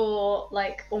stream for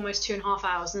like almost 2.5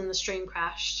 hours and then the stream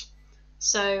crashed.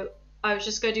 So I was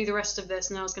just going to do the rest of this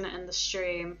and I was going to end the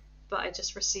stream, but I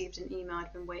just received an email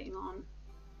I'd been waiting on.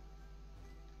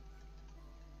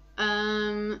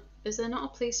 Is there not a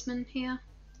policeman here?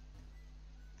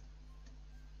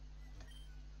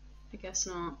 I guess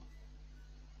not.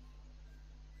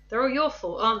 They're all your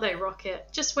fault, aren't they, Rocket?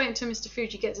 Just wait until Mr.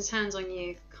 Fuji gets his hands on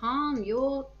you. Calm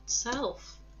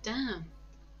yourself. Damn.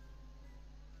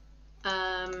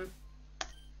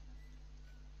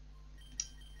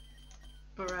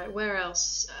 Alright, where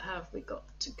else have we got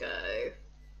to go?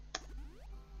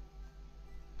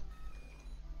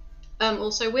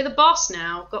 Also, we're the boss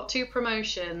now. Got 2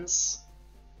 promotions.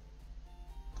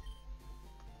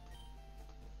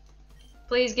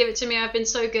 Please give it to me. I've been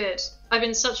so good. I've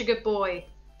been such a good boy.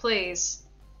 Please.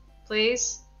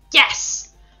 Please?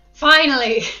 Yes!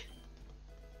 Finally!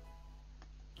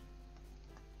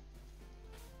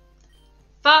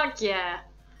 Fuck yeah!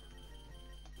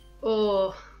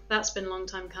 Oh, that's been a long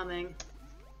time coming.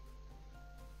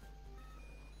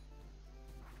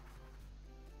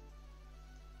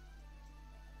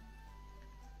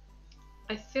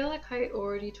 I feel like I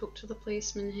already talked to the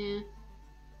policeman here.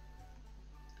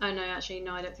 Oh no, actually,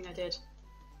 no, I don't think I did.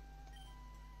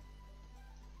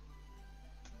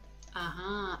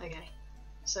 Aha, okay.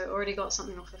 So already got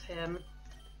something off of him.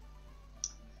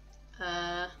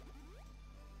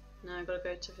 I gotta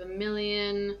go to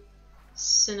Vermilion,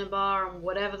 Cinnabar, and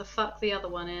whatever the fuck the other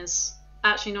one is.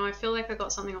 Actually, no, I feel like I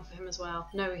got something off of him as well.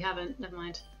 No, we haven't. Never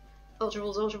mind. Ultra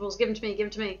Balls, give them to me, give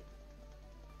them to me.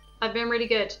 I've been really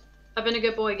good. I've been a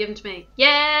good boy, give them to me.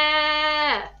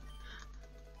 Yeah!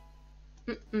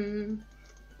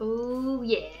 Oh,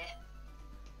 yeah.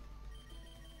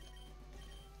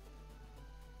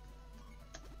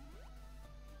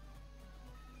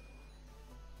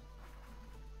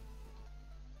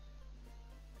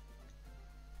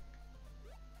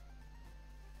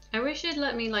 I wish you'd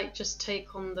let me, like, just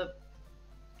take on the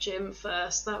gym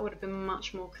first. That would have been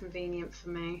much more convenient for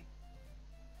me.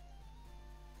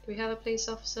 Do we have a police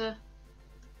officer?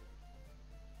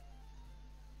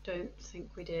 Don't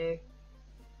think we do.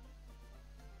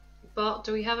 But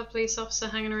do we have a police officer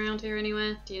hanging around here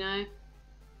anywhere? Do you know?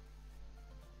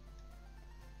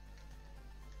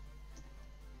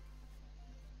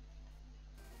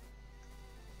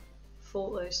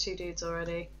 Fought those two dudes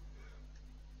already.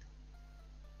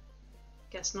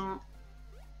 Guess not.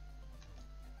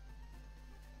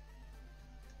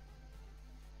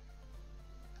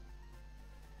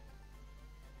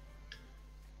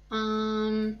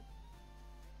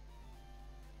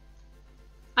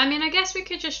 I mean, I guess we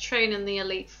could just train in the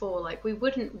Elite Four. Like, we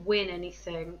wouldn't win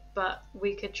anything, but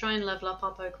we could try and level up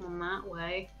our Pokemon that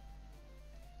way.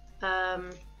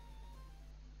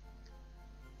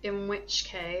 In which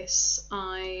case,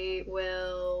 I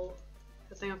will.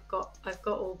 I think I've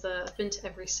got all the. I've been to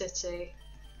every city.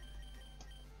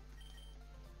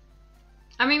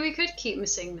 I mean, we could keep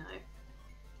missing though.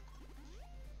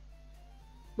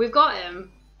 We've got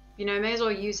him. You know, may as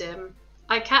well use him.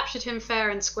 I captured him fair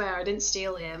and square. I didn't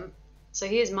steal him, so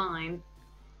he is mine.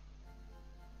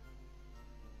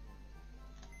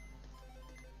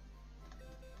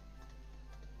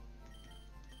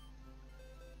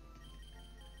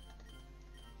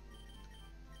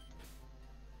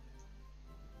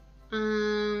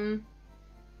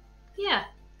 Yeah,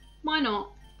 why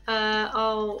not?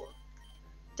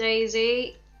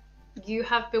 Daisy, you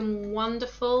have been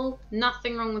wonderful.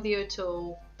 Nothing wrong with you at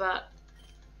all, but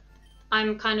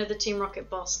I'm kind of the Team Rocket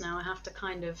boss now. I have to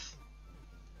kind of,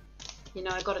 you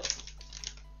know, I gotta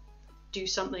do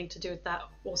something to do with that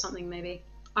or something maybe.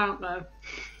 I don't know.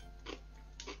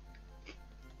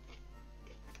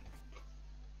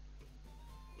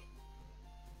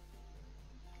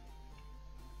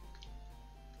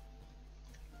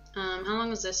 How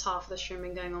long has this half of the stream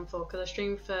been going on for? Because I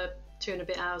streamed for 2 and a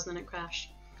bit hours and then it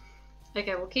crashed.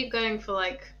 Okay, we'll keep going for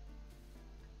like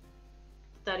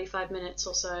 35 minutes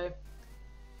or so.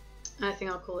 I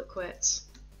think I'll call it quits.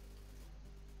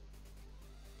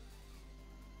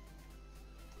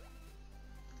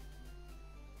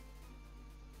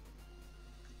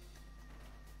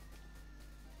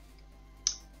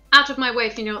 Out of my way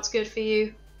if you know what's good for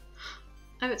you.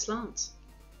 Oh, it's Lance.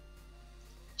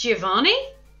 Giovanni?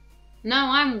 No,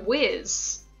 I'm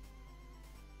Wiz.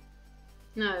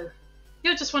 No.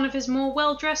 You're just one of his more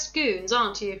well-dressed goons,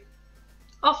 aren't you?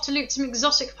 Off to loot some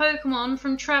exotic Pokémon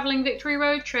from travelling Victory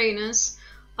Road trainers.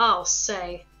 I'll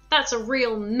say, that's a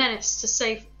real menace to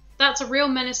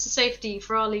safety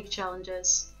for our league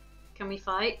challenges. Can we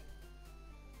fight?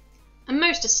 And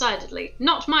most decidedly,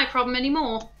 not my problem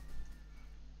anymore.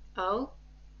 Oh?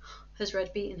 Has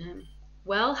Red beaten him?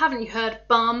 Well, haven't you heard,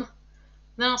 bum?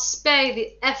 Then I'll spare you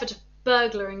the effort of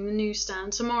burglaring the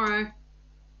newsstand tomorrow.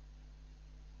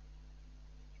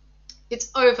 It's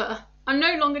over. I'm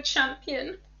no longer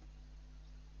champion.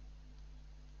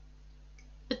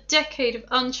 A decade of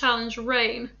unchallenged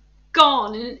reign,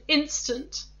 gone in an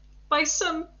instant. By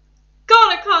some...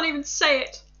 God, I can't even say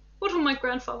it. What will my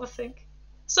grandfather think?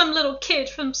 Some little kid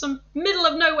from some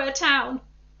middle-of-nowhere town.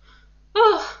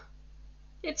 Oh,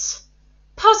 it's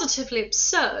positively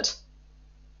absurd.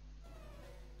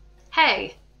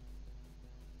 Hey.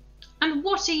 And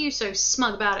what are you so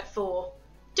smug about it for?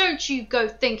 Don't you go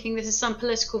thinking this is some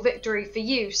political victory for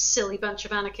you, silly bunch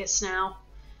of anarchists now.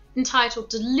 Entitled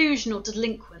delusional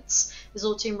delinquents is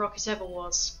all Team Rocket ever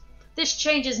was. This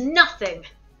changes nothing. Do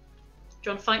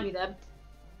you want to fight me then?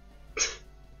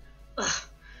 Ugh.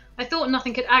 I thought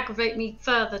nothing could aggravate me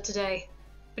further today.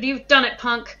 But you've done it,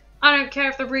 punk. I don't care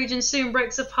if the region soon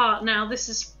breaks apart now.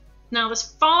 This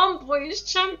farm boy is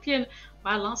champion.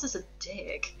 Wow, Lance is a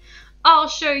dick. I'll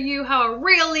show you how a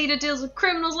real leader deals with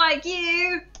criminals like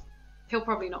you. He'll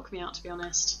probably knock me out, to be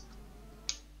honest.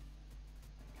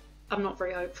 I'm not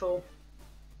very hopeful.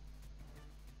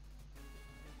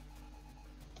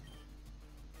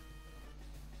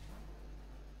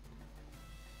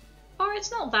 Or it's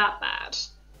not that bad.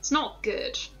 It's not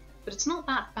good, but it's not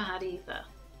that bad either.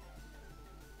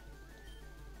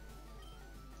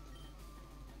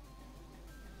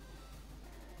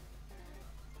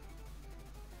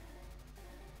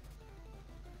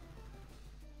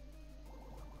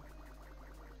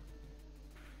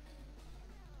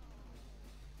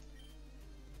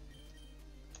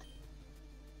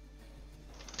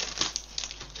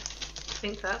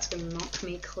 think that's going to knock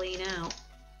me clean out.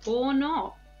 Or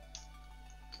not.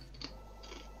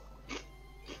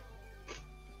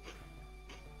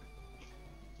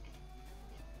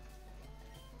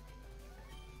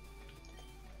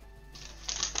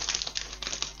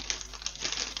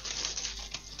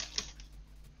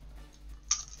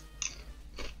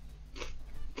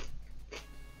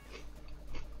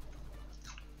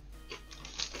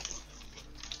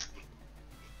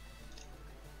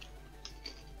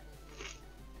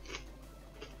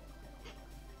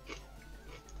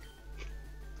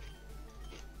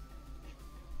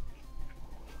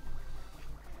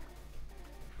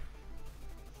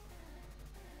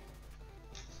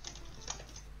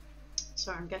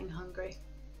 Sorry, I'm getting hungry.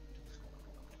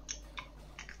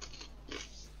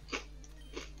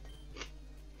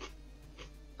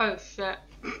 Oh shit.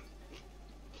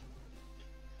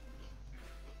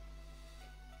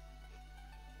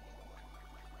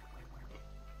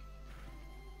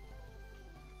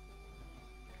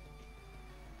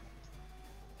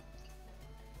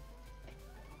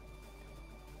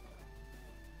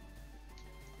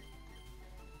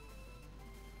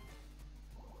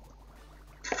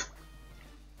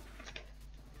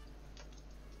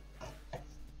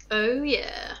 Oh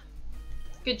yeah.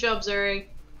 Good job, Zuri.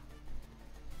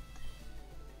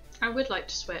 I would like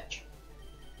to switch.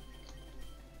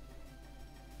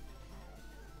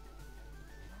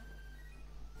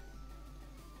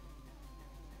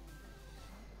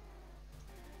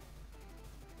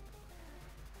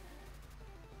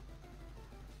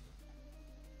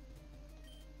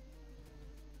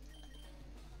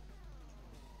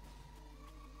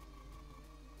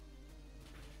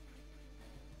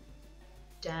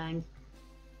 Dang.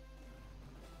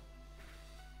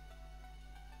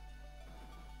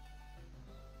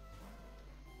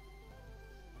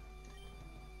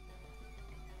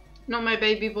 Not my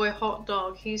baby boy hot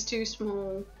dog, he's too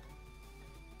small.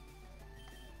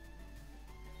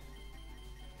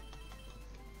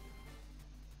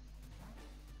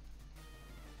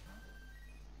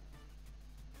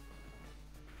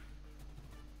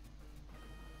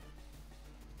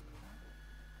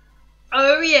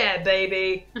 Oh yeah,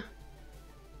 baby!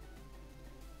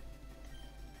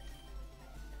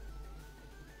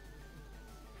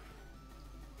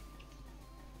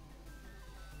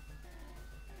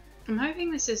 I'm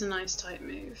hoping this is a nice type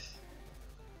move.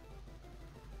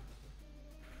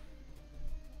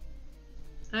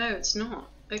 Oh, it's not.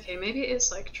 Okay, maybe it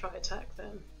is like tri-attack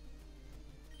then.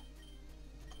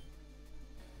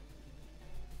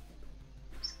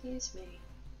 Excuse me.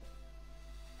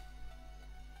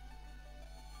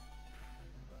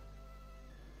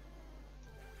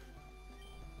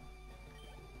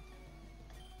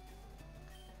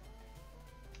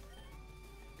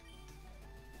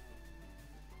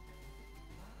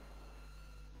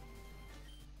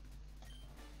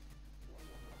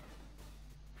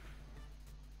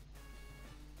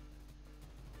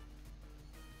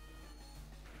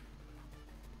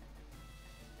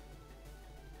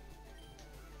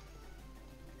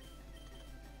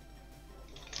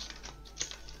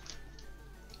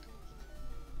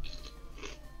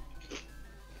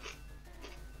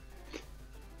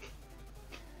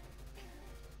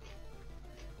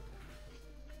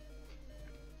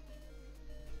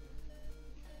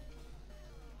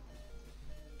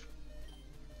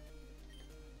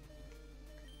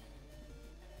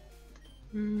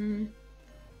 Hmm.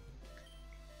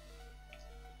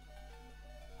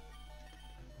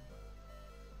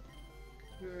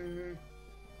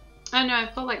 Oh no,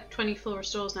 I've got like 24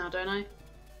 restores now, don't I?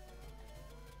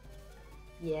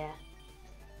 Yeah.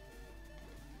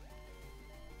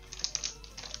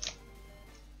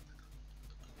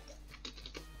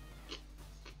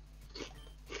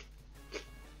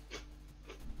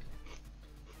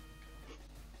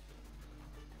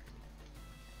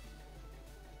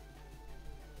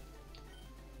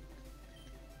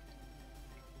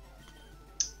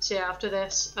 So yeah, after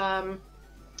this, I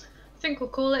think we'll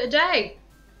call it a day.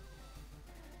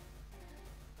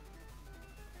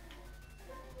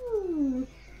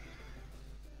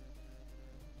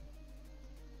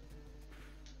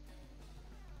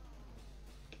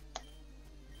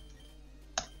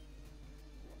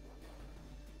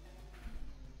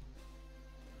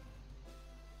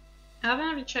 I haven't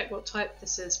had to check what type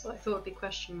this is, but I thought it would be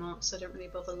question marks, so I don't really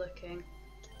bother looking.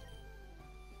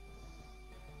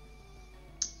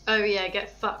 Oh yeah, get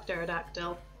fucked,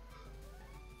 Aerodactyl.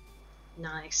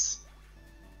 Nice.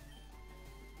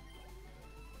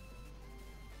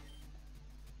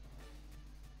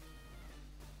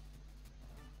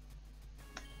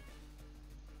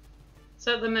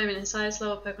 So at the moment, his highest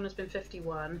level Pokemon has been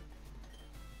 51.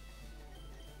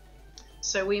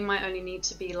 So we might only need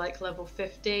to be like level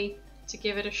 50 to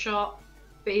give it a shot.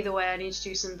 But either way, I need to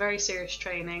do some very serious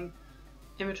training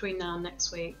in between now and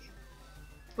next week.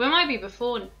 Well, it might be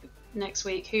before next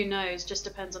week, who knows? Just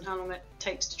depends on how long it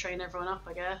takes to train everyone up,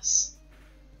 I guess,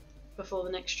 before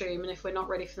the next stream. And if we're not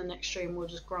ready for the next stream, we'll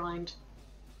just grind.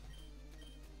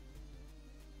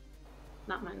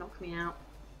 That might knock me out.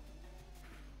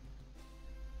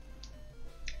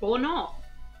 Or not.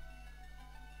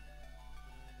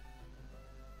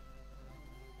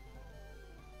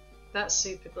 That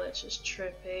super glitch is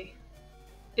trippy.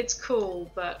 It's cool,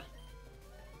 but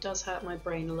it does hurt my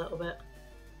brain a little bit.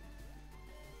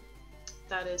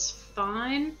 That is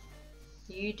fine.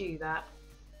 You do that.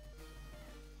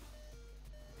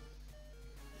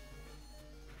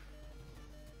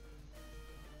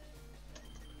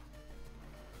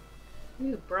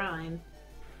 Ooh, brine.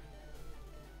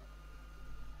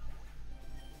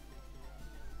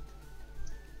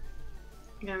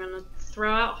 Okay, I'm gonna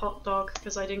throw out Hot Dog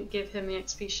because I didn't give him the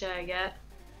XP share yet.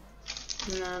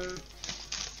 And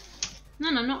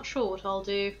then I'm not sure what I'll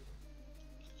do.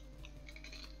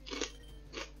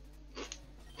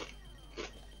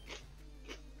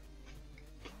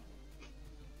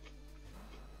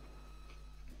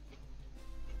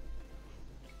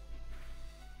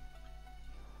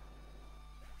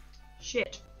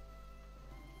 Shit.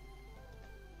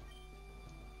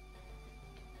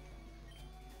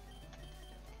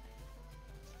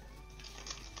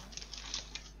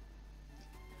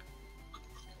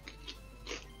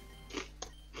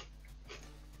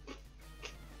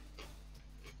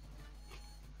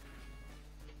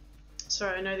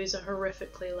 Sorry, I know these are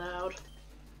horrifically loud.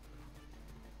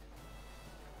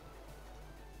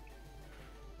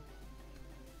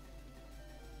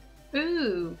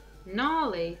 Ooh,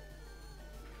 gnarly.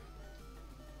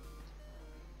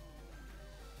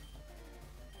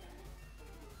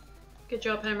 Good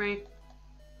job, Henry.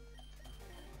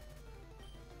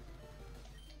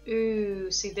 Ooh,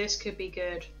 see, this could be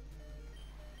good.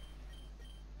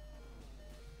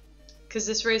 Because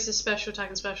this raises special attack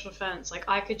and special defense. Like,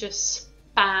 I could just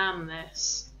spam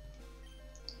this.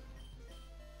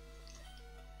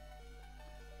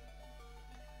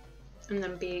 And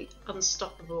then be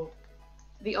unstoppable.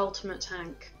 The ultimate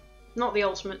tank. Not the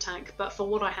ultimate tank, but for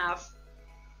what I have.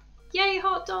 Yay,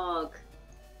 Hot Dog!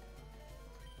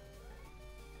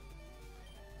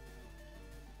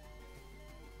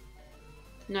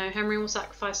 No, Henry will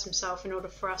sacrifice himself in order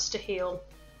for us to heal.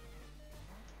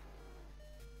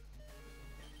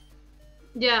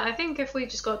 Yeah, I think if we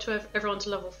just got to everyone to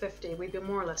level 50, we'd be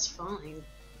more or less fine.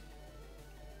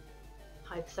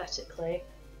 Hypothetically.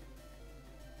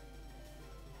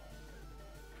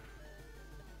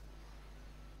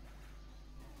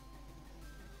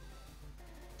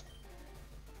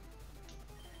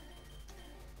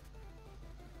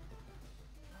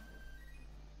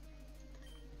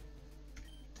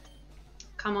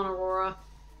 Come on, Aurora.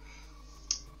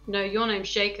 No, your name's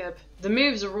Jacob. The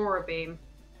move's Aurora Beam.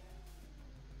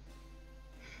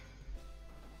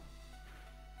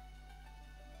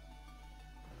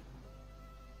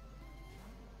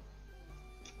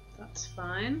 That's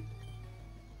fine.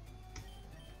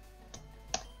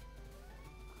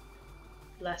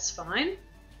 Less fine.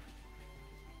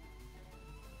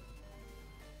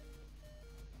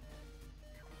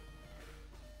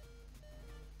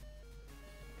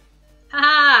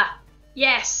 Haha!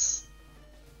 Yes!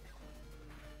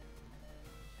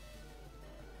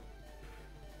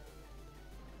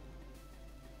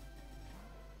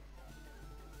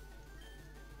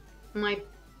 My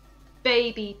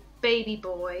baby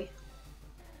boy.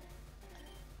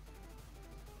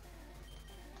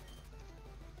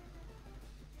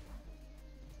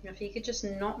 If he could just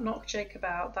not knock Jacob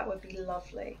out, that would be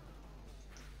lovely.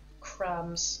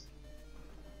 Crumbs.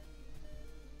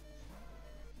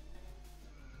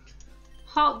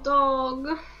 Hot Dog.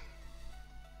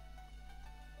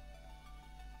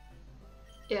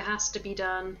 It has to be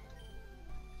done.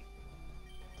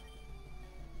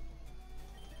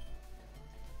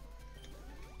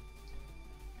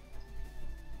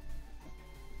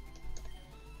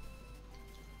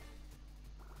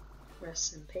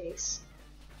 Rest in peace.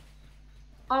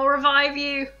 I'll revive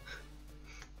you.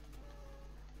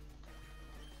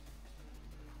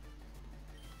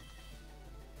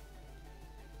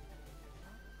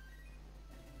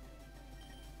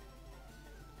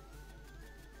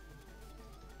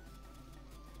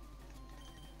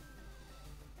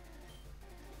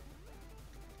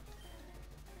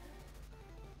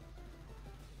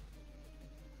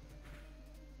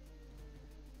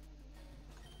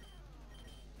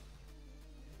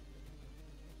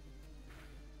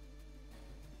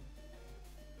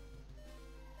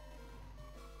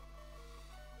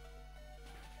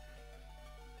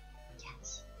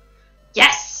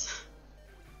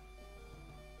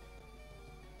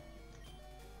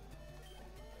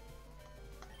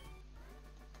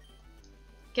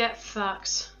 Get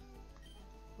fucked.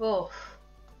 Oh.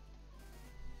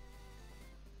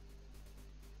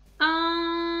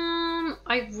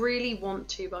 I really want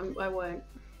to, but I won't.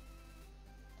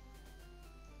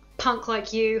 Punk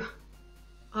like you.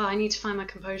 Oh, I need to find my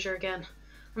composure again.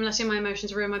 I'm letting my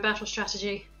emotions ruin my battle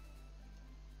strategy.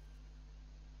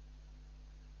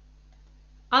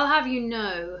 I'll have you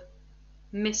know,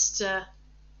 Mr.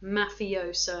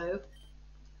 Mafioso,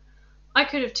 I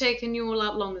could have taken you all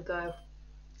out long ago.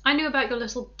 I knew about your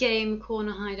little game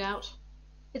corner hideout.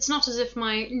 It's not as if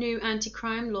my new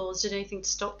anti-crime laws did anything to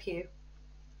stop you.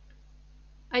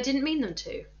 I didn't mean them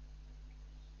to.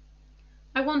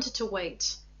 I wanted to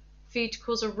wait, for you to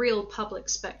cause a real public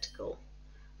spectacle,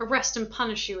 arrest and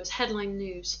punish you as headline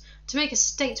news, to make a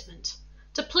statement,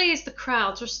 to please the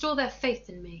crowd, to restore their faith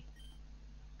in me,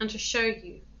 and to show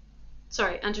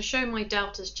my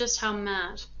doubters just how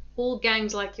mad all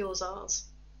gangs like yours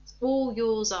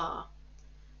are,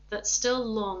 that still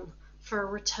long for a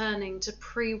returning to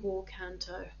pre-war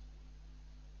Kanto.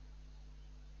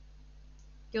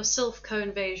 Your Silphco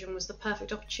invasion was the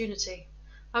perfect opportunity.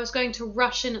 I was going to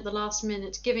rush in at the last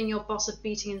minute, giving your boss a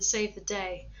beating and save the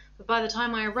day, but by the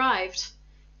time I arrived,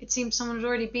 it seemed someone had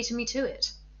already beaten me to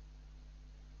it.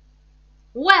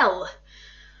 Well,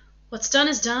 what's done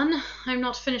is done. I'm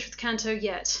not finished with Kanto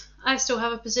yet. I still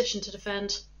have a position to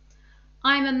defend.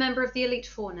 I'm a member of the Elite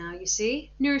Four now, you see.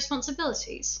 New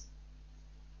responsibilities.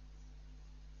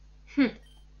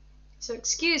 So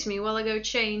excuse me while I go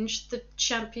change the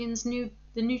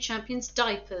new champion's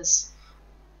diapers.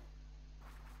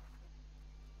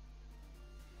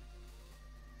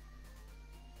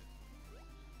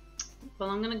 Well,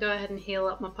 I'm going to go ahead and heal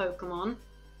up my Pokémon.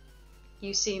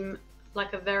 You seem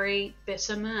like a very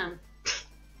bitter man.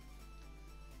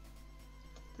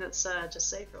 Let's just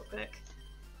save real quick.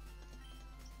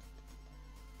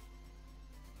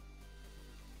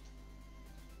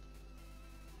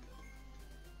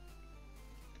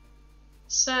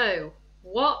 So,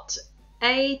 what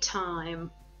a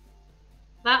time.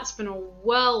 That's been a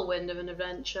whirlwind of an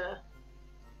adventure.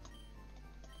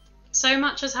 So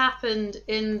much has happened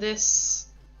in this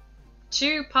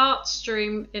 2-part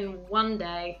stream in one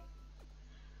day.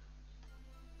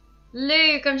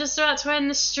 Luke, I'm just about to end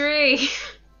the stream.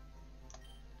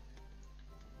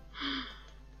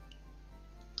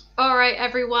 Alright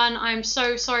everyone, I'm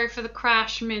so sorry for the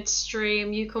crash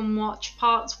mid-stream. You can watch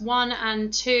parts 1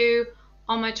 and 2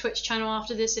 on my Twitch channel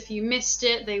after this. If you missed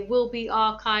it, they will be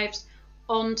archived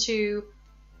onto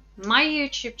my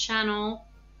YouTube channel.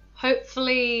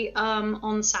 Hopefully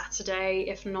on Saturday.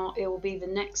 If not, it will be the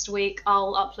next week.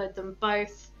 I'll upload them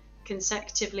both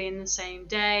consecutively in the same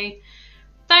day.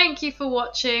 Thank you for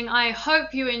watching. I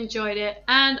hope you enjoyed it,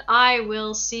 and I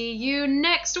will see you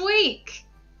next week.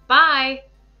 Bye!